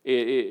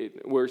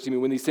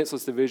 When these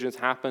senseless divisions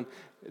happen,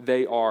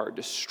 they are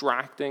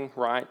distracting,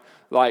 right?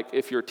 Like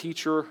if you're a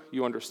teacher,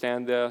 you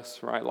understand this,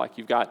 right? Like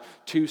you've got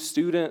two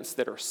students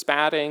that are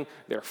spatting,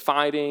 they're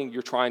fighting,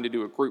 you're trying to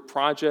do a group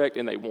project,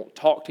 and they won't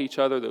talk to each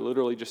other. They're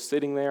literally just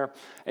sitting there.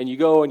 And you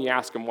go and you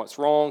ask them what's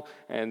wrong,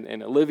 and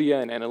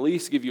Olivia and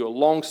Annalise give you a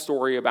long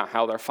story about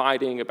how they're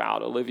fighting,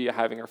 about Olivia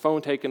having her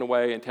phone taken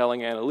away and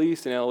telling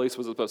Annalise, and Annalise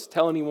wasn't supposed to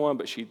tell anyone,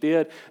 but she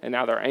did, and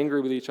now they're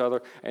angry with each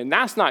other. And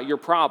that's not your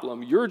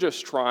problem. You're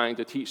just trying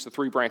to teach the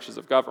three branches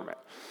of government.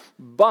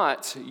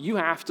 But you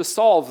have to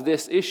solve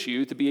this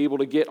issue to be able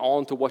to get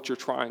on to what you're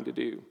trying to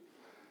do.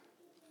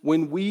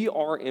 When we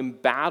are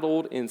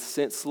embattled in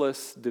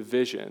senseless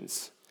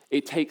divisions,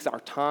 it takes our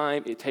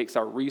time, it takes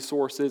our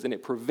resources, and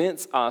it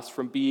prevents us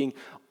from being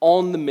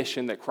on the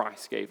mission that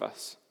Christ gave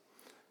us.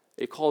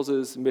 It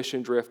causes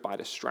mission drift by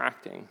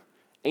distracting,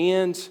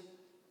 and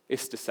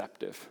it's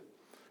deceptive.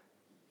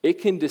 It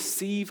can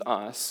deceive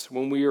us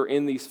when we are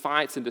in these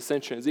fights and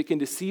dissensions. It can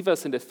deceive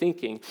us into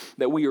thinking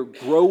that we are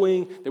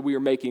growing, that we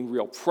are making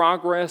real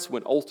progress,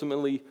 when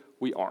ultimately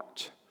we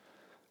aren't.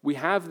 We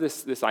have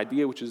this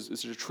idea, which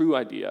is a true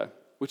idea,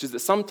 which is that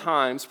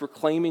sometimes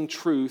proclaiming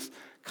truth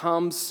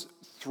comes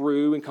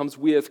through and comes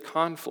with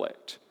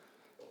conflict.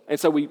 And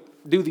so we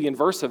do the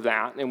inverse of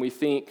that, and we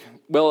think,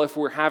 well, if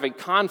we're having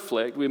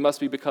conflict, we must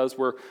be because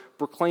we're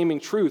proclaiming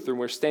truth and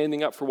we're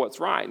standing up for what's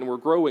right and we're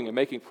growing and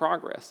making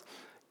progress.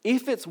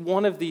 If it's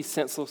one of these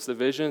senseless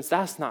divisions,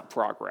 that's not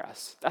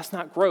progress. That's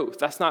not growth.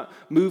 That's not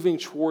moving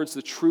towards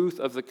the truth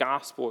of the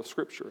gospel of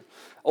Scripture.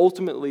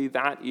 Ultimately,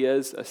 that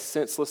is a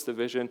senseless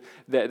division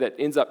that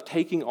ends up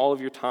taking all of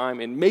your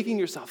time and making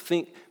yourself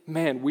think,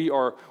 man, we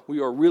are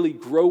really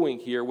growing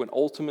here, when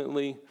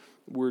ultimately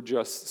we're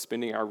just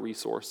spending our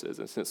resources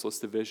in senseless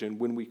division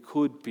when we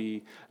could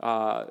be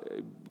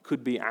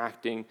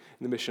acting in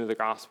the mission of the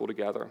gospel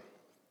together.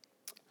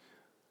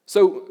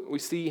 So we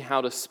see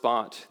how to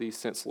spot these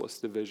senseless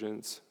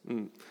divisions.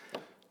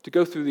 To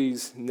go through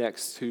these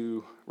next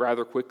two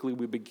rather quickly,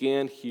 we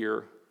begin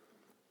here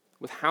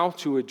with how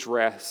to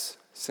address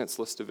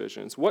senseless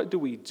divisions. What do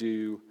we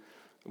do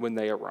when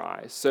they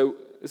arise? So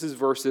this is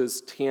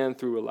verses 10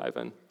 through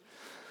 11.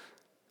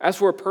 As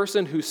for a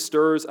person who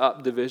stirs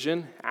up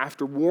division,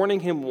 after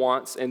warning him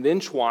once and then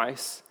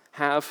twice,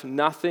 have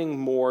nothing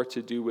more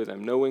to do with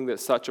him, knowing that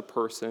such a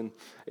person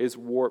is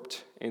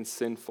warped and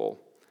sinful.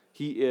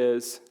 He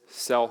is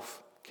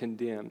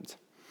self-condemned.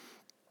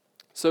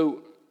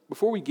 So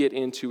before we get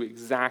into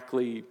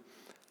exactly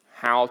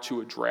how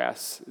to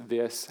address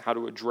this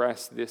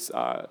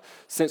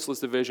senseless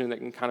division that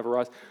can kind of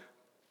arise,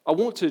 I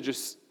want to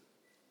just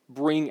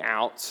bring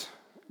out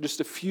just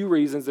a few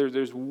reasons.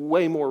 There's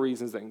way more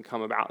reasons that can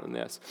come about in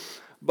this.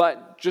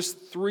 But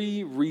just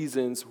 3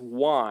 reasons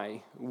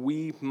why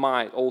we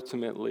might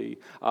ultimately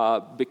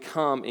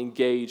become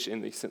engaged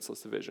in these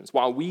senseless divisions,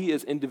 why we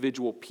as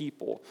individual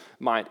people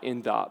might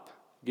end up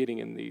getting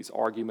in these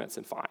arguments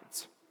and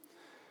fights.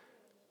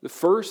 The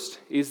first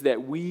is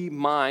that we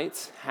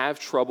might have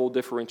trouble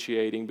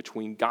differentiating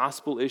between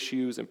gospel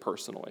issues and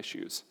personal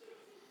issues.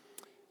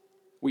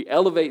 We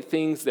elevate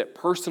things that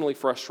personally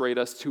frustrate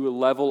us to a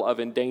level of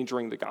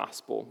endangering the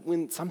gospel,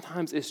 when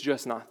sometimes it's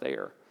just not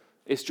there.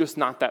 It's just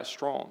not that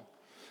strong.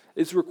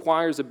 This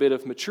requires a bit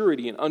of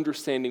maturity in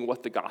understanding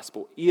what the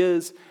gospel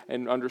is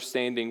and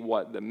understanding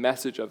what the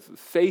message of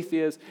faith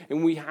is,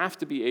 and we have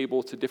to be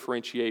able to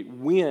differentiate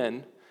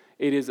when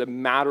it is a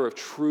matter of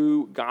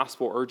true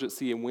gospel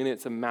urgency and when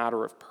it's a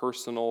matter of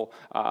personal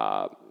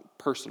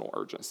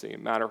urgency, a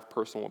matter of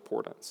personal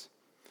importance.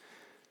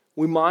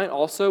 We might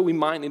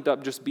end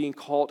up just being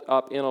caught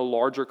up in a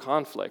larger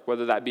conflict,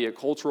 whether that be a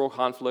cultural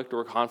conflict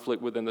or a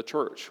conflict within the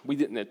church. We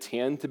didn't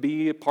intend to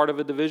be a part of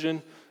a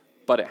division,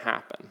 but it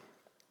happened.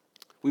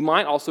 We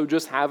might also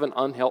just have an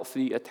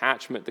unhealthy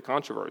attachment to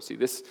controversy.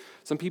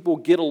 Some people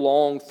get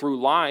along through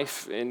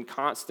life in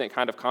constant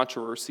kind of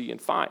controversy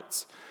and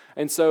fights.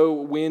 And so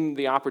when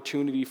the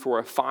opportunity for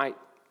a fight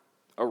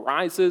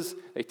arises,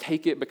 they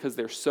take it because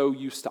they're so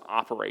used to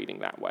operating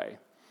that way.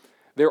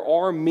 There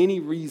are many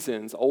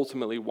reasons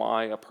ultimately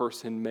why a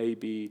person may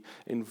be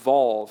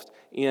involved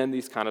in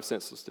these kind of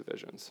senseless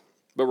divisions.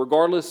 But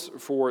regardless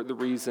for the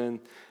reason,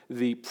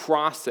 the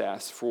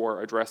process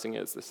for addressing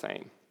it is the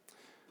same.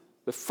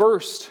 The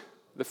first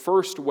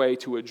way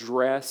to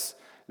address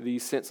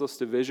these senseless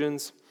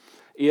divisions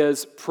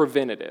is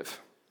preventative.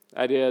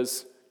 That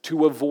is,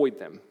 to avoid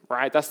them,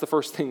 right? That's the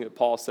first thing that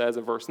Paul says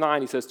in verse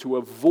 9. He says to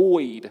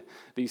avoid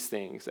these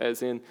things,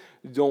 as in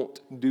don't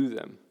do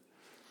them.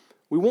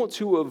 We want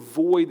to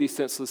avoid these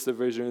senseless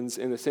divisions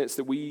in the sense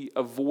that we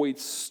avoid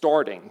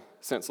starting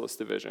senseless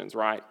divisions,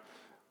 right?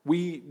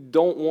 We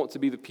don't want to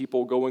be the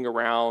people going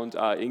around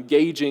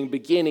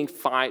beginning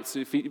fights,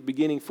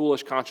 beginning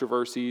foolish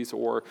controversies,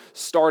 or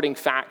starting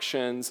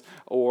factions,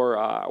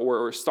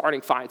 or starting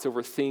fights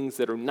over things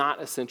that are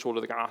not essential to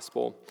the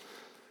gospel.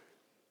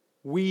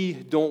 We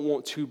don't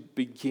want to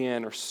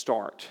begin or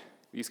start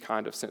these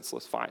kind of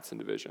senseless fights and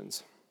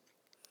divisions.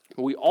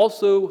 We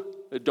also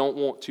don't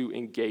want to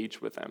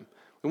engage with them.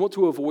 We want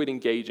to avoid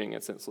engaging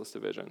in senseless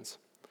divisions.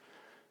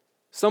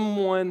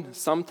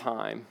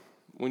 Sometime,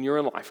 when you're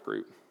in life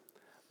group,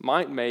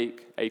 might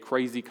make a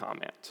crazy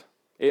comment.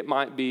 It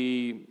might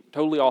be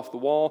totally off the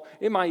wall.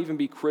 It might even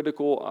be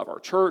critical of our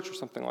church or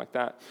something like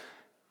that.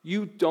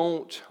 You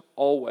don't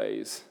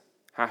always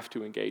have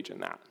to engage in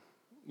that.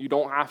 You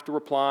don't have to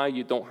reply.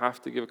 You don't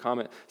have to give a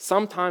comment.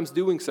 Sometimes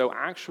doing so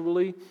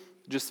actually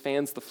just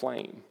fans the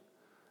flame.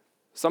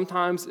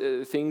 Sometimes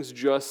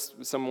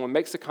someone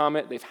makes a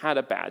comment, they've had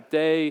a bad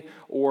day,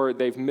 or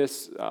they've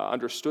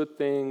misunderstood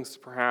things,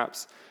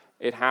 perhaps.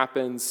 It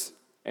happens,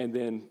 and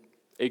then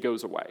it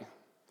goes away.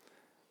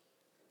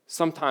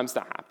 Sometimes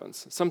that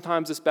happens.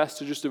 Sometimes it's best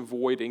to just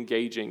avoid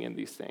engaging in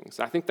these things.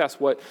 I think that's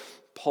what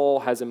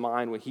Paul has in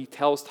mind when he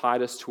tells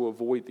Titus to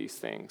avoid these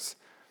things,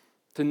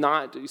 to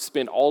not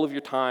spend all of your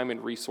time and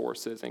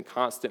resources in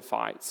constant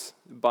fights,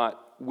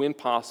 but when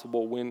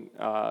possible, when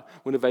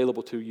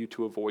available to you,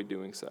 to avoid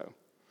doing so.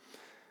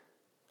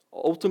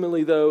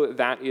 Ultimately, though,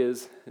 that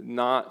is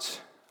not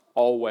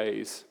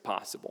always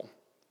possible.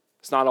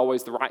 It's not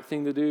always the right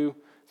thing to do.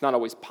 It's not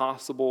always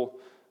possible.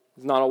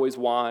 It's not always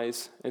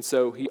wise. And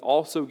so he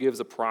also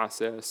gives a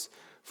process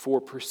for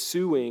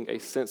pursuing a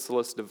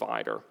senseless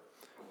divider,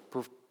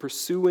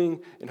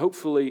 pursuing and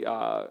hopefully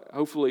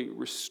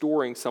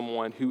restoring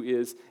someone who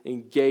is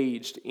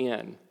engaged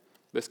in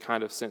this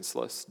kind of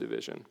senseless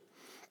division.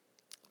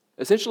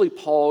 Essentially,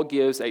 Paul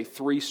gives a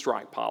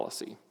 3-strike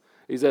policy.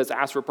 He says,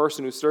 ask for a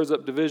person who stirs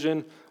up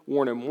division,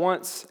 warn him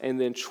once, and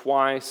then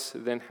twice,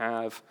 then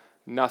have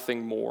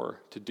nothing more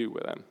to do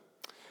with him.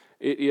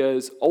 It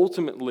is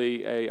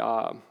ultimately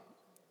a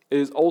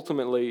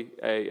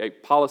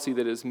policy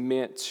that is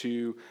meant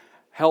to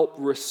help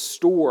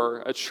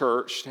restore a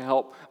church, to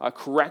help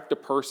correct a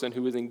person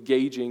who is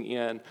engaging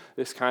in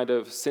this kind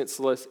of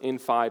senseless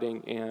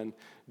infighting and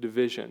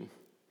division.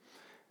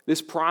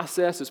 This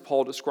process, as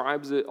Paul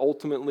describes it,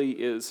 ultimately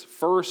is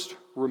first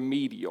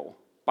remedial.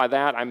 By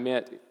that, I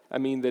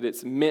mean that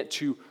it's meant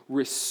to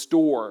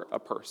restore a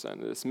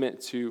person. It's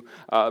meant to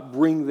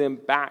bring them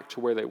back to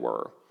where they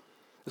were.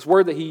 This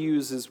word that he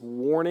uses,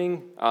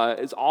 warning,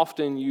 is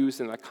often used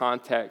in the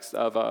context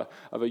of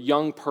a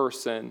young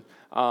person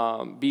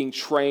being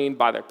trained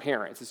by their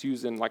parents. It's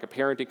used in like a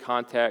parenting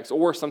context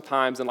or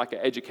sometimes in like an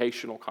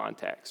educational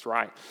context,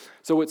 right?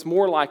 So it's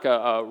more like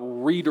a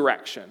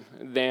redirection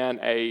than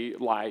a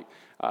like,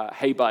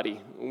 hey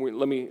buddy,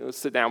 let's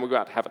sit down, we're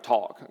going to have a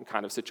talk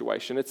kind of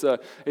situation. It's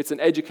an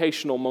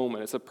educational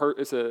moment.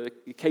 It's an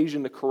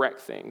occasion to correct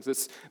things.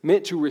 It's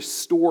meant to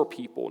restore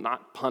people,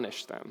 not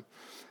punish them.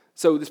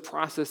 So this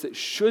process, it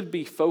should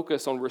be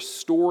focused on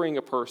restoring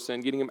a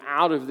person, getting them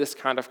out of this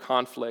kind of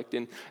conflict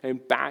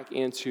and back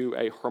into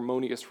a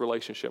harmonious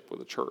relationship with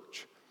the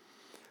church.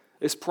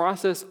 This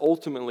process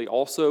ultimately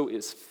also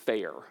is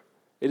fair.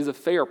 It is a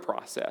fair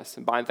process.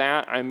 And by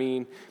that, I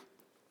mean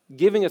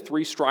giving a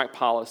 3-strike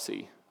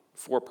policy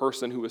for a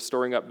person who is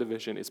stirring up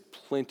division is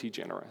plenty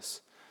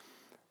generous.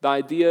 The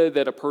idea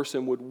that a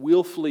person would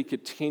willfully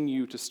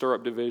continue to stir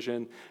up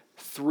division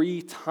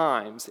 3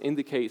 times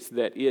indicates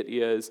that it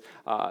is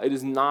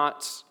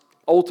not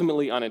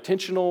ultimately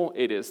unintentional.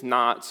 It is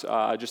not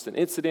just an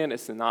incident.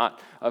 It's not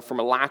from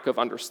a lack of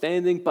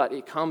understanding, but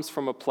it comes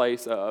from a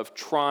place of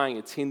trying,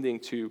 intending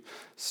to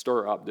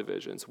stir up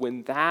divisions.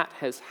 When that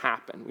has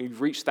happened, we've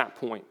reached that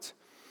point,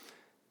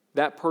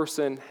 that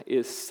person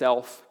is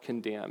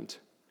self-condemned.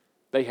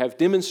 They have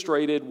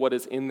demonstrated what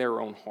is in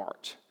their own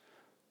heart.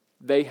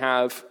 They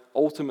have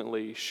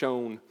ultimately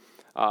shown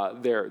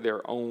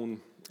their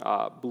own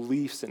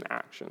beliefs and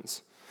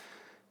actions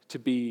to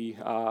be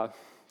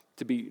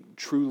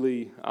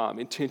truly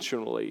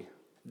intentionally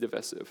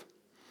divisive.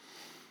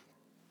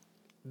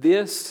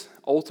 This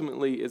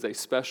ultimately is a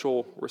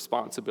special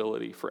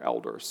responsibility for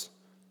elders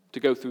to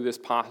go through this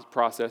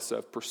process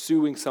of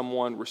pursuing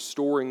someone,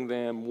 restoring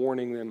them,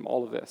 warning them,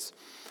 all of this.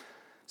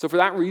 So for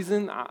that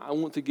reason, I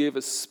want to give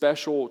a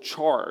special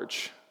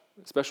challenge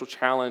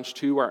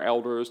to our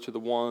elders, to the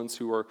ones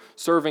who are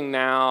serving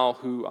now,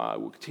 who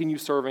will continue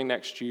serving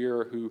next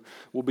year, who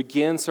will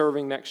begin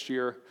serving next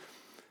year.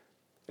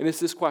 And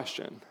it's this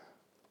question: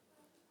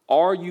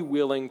 are you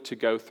willing to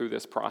go through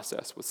this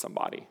process with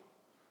somebody?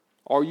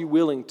 Are you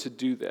willing to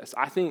do this?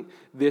 I think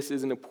this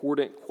is an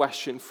important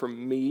question for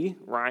me,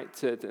 right,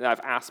 that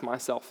I've asked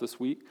myself this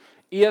week.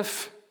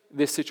 If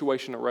this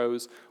situation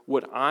arose,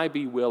 would I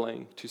be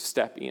willing to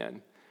step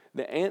in?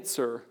 The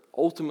answer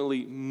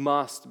ultimately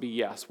must be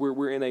yes.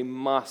 We're in a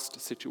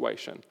must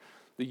situation.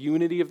 The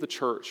unity of the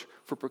church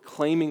for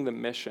proclaiming the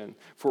mission,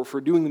 for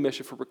doing the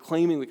mission, for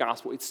proclaiming the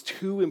gospel, it's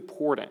too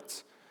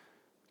important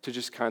to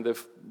just kind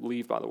of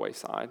leave by the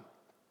wayside.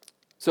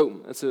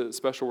 So it's a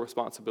special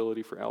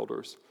responsibility for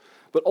elders.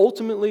 But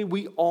ultimately,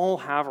 we all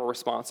have a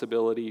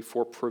responsibility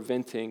for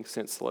preventing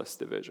senseless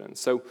division.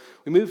 So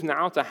we move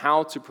now to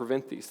how to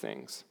prevent these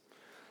things.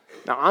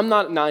 Now, I'm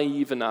not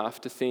naive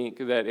enough to think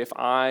that if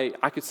I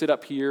could sit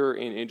up here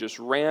and just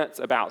rant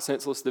about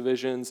senseless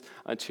divisions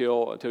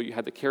until you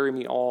had to carry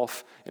me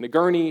off in a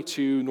gurney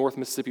to North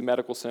Mississippi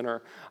Medical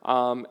Center.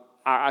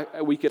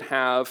 We could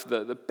have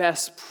the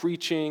best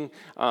preaching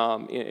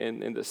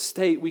in the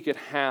state. We could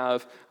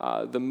have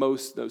the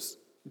most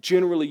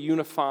generally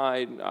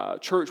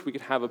unified church. We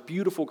could have a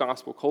beautiful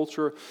gospel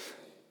culture.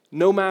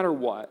 No matter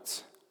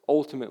what,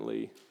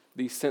 ultimately,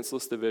 these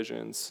senseless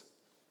divisions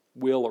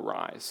will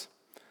arise.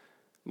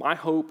 My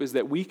hope is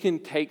that we can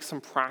take some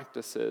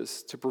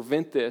practices to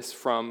prevent this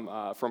from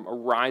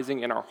arising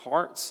in our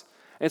hearts,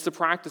 and some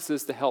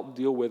practices to help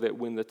deal with it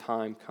when the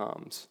time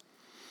comes.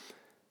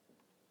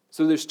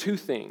 So there's 2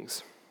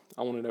 things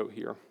I want to note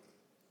here.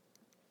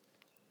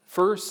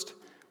 First,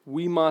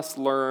 we must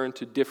learn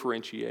to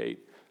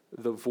differentiate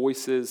the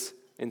voices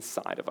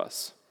inside of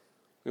us.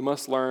 We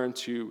must learn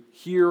to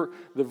hear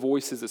the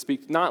voices that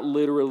speak, not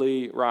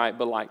literally, right,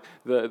 but like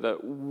the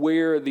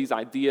where these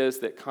ideas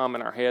that come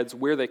in our heads,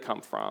 where they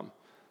come from.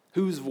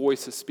 Whose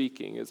voice is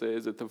speaking? Is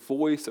it the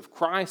voice of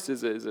Christ?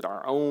 Is it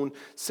our own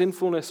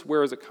sinfulness?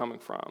 Where is it coming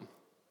from?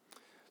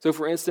 So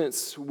for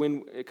instance,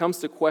 when it comes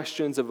to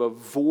questions of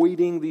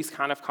avoiding these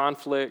kind of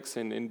conflicts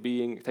and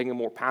taking a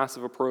more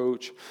passive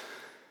approach,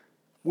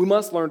 we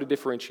must learn to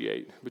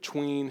differentiate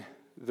between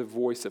the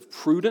voice of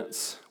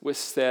prudence, which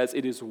says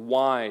it is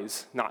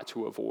wise not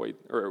to avoid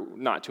or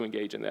not to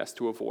engage in this,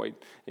 to avoid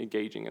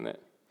engaging in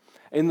it,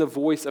 and the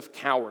voice of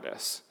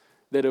cowardice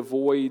that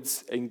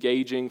avoids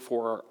engaging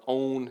for our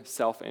own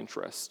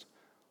self-interest.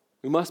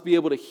 We must be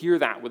able to hear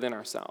that within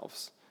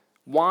ourselves.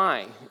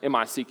 Why am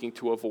I seeking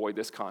to avoid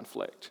this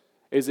conflict?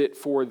 Is it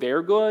for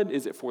their good?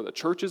 Is it for the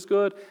church's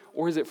good?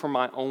 Or is it for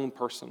my own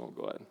personal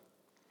good?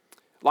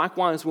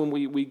 Likewise, when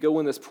we go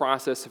in this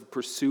process of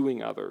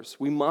pursuing others,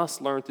 we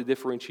must learn to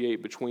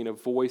differentiate between a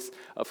voice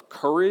of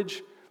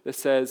courage that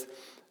says,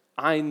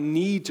 I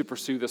need to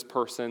pursue this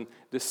person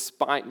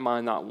despite my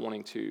not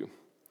wanting to,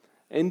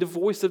 and a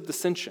voice of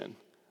dissension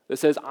that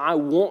says, I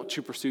want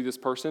to pursue this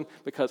person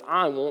because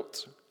I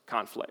want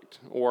conflict,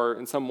 or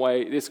in some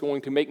way it's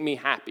going to make me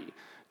happy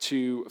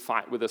to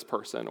fight with this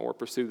person or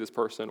pursue this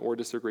person or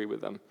disagree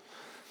with them.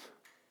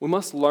 We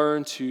must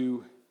learn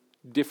to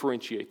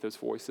differentiate those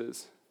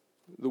voices.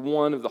 the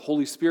one of the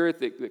Holy Spirit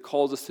that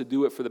calls us to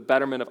do it for the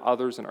betterment of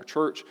others in our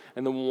church,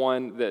 and the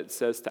one that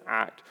says to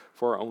act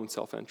for our own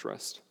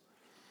self-interest.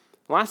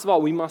 Last of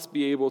all, we must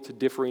be able to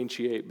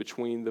differentiate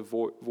between the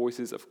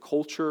voices of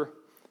culture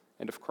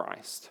and of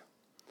Christ.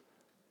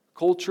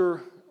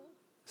 Culture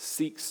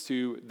seeks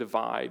to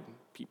divide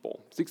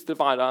people, seeks to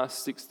divide us,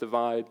 seeks to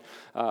divide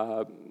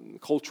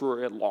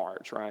culture at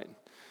large, right?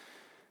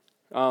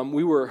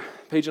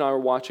 Paige and I were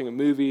watching a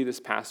movie this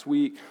past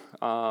week,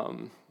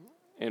 and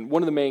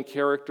one of the main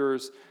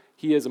characters,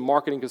 he is a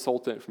marketing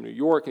consultant from New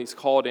York, and he's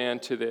called in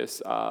to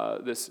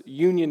this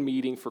union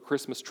meeting for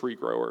Christmas tree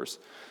growers.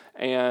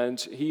 And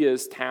he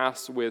is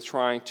tasked with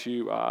trying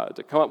to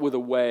come up with a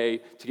way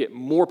to get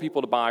more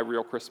people to buy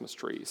real Christmas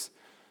trees.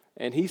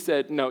 And he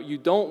said, no, you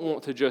don't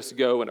want to just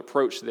go and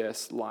approach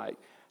this like,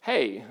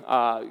 hey,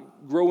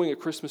 growing a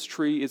Christmas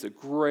tree is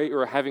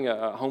or having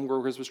a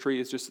homegrown Christmas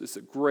tree it's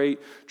a great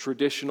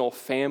traditional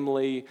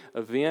family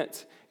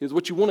event. Is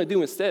what you want to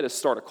do instead is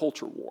start a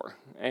culture war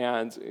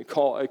and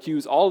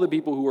accuse all the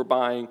people who are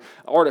buying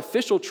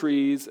artificial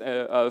trees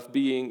of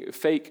being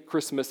fake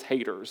Christmas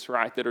haters,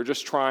 right? That are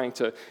just trying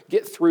to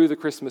get through the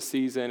Christmas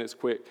season as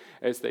quick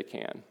as they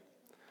can.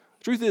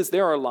 The truth is,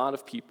 there are a lot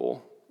of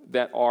people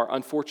that are,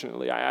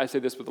 unfortunately, I say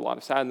this with a lot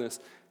of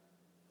sadness,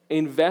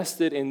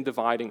 invested in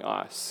dividing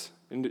us,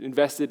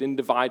 invested in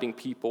dividing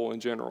people in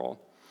general.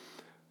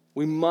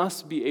 We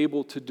must be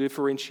able to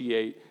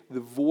differentiate the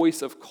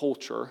voice of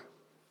culture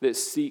that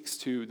seeks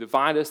to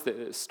divide us,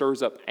 that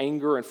stirs up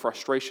anger and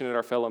frustration at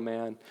our fellow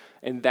man,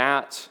 and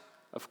that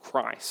of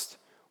Christ,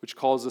 which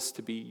calls us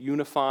to be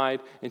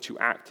unified and to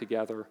act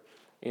together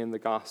in the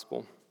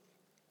gospel.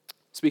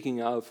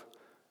 Speaking of,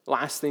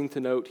 last thing to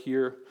note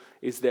here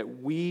is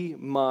that we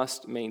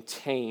must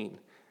maintain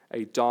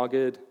a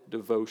dogged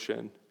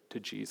devotion to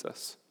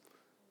Jesus.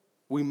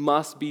 We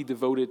must be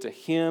devoted to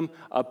him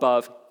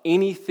above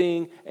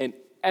anything and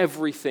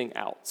everything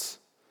else.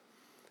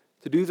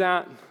 To do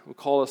that will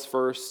call us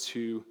first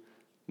to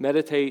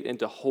meditate and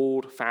to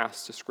hold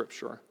fast to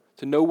Scripture,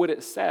 to know what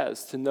it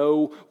says, to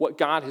know what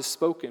God has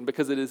spoken,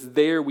 because it is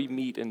there we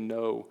meet and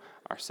know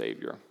our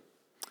Savior.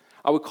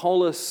 I would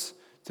call us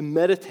to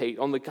meditate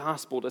on the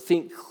gospel, to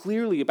think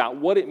clearly about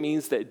what it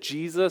means that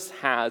Jesus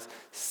has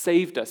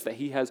saved us, that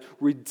he has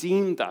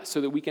redeemed us, so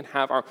that we can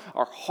have our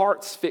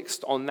hearts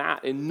fixed on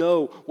that and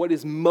know what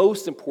is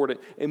most important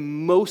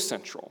and most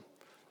central.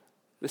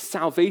 The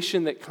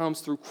salvation that comes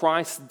through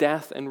Christ's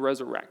death and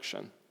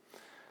resurrection.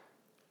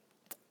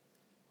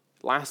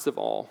 Last of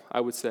all,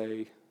 I would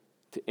say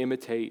to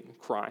imitate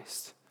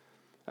Christ.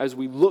 As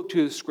we look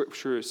to the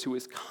Scriptures, to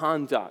his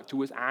conduct,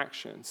 to his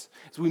actions,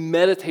 as we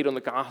meditate on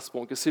the gospel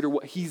and consider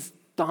what he's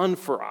done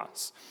for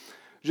us,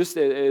 just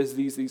as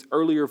these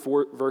earlier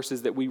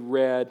verses that we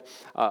read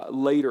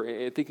later,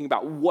 and thinking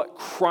about what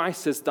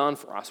Christ has done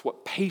for us,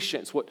 what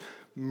patience, what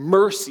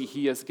mercy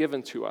he has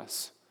given to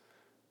us.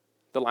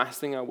 The last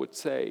thing I would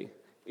say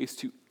is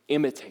to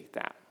imitate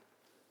that,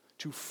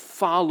 to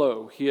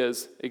follow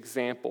his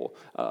example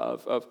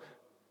of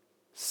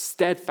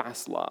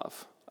steadfast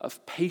love,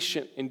 of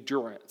patient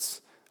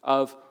endurance,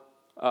 of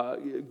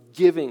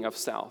giving of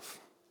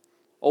self,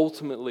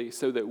 ultimately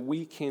so that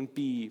we can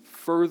be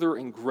further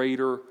and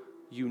greater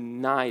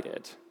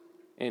united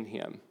in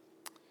him.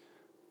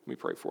 Let me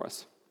pray for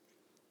us.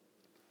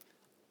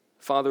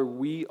 Father,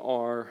 we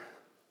are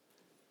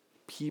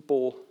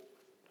people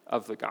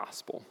of the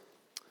gospel.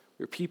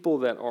 We're people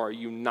that are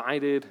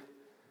united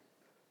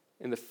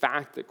in the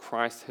fact that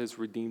Christ has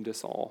redeemed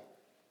us all.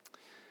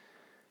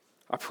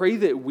 I pray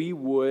that we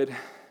would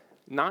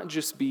not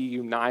just be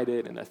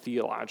united in a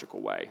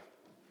theological way,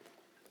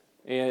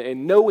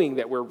 and knowing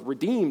that we're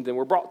redeemed and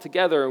we're brought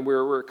together and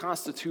we're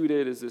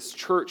constituted as this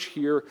church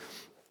here,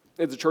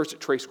 as a church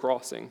at Trace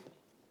Crossing.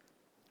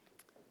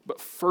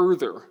 But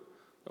further,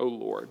 O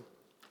Lord,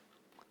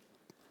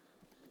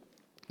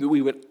 that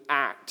we would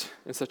act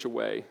in such a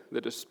way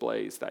that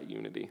displays that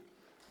unity,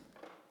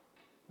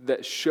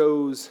 that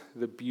shows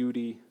the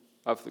beauty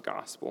of the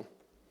gospel.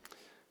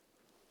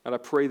 And I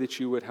pray that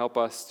you would help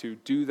us to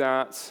do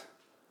that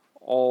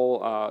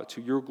all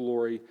to your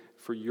glory,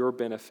 for your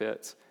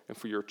benefit, and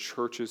for your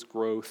church's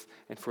growth,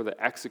 and for the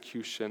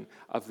execution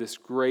of this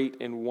great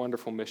and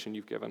wonderful mission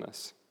you've given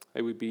us.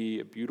 It would be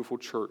a beautiful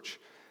church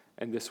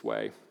in this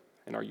way,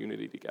 in our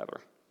unity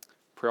together.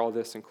 Pray all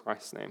this in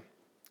Christ's name.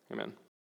 Amen.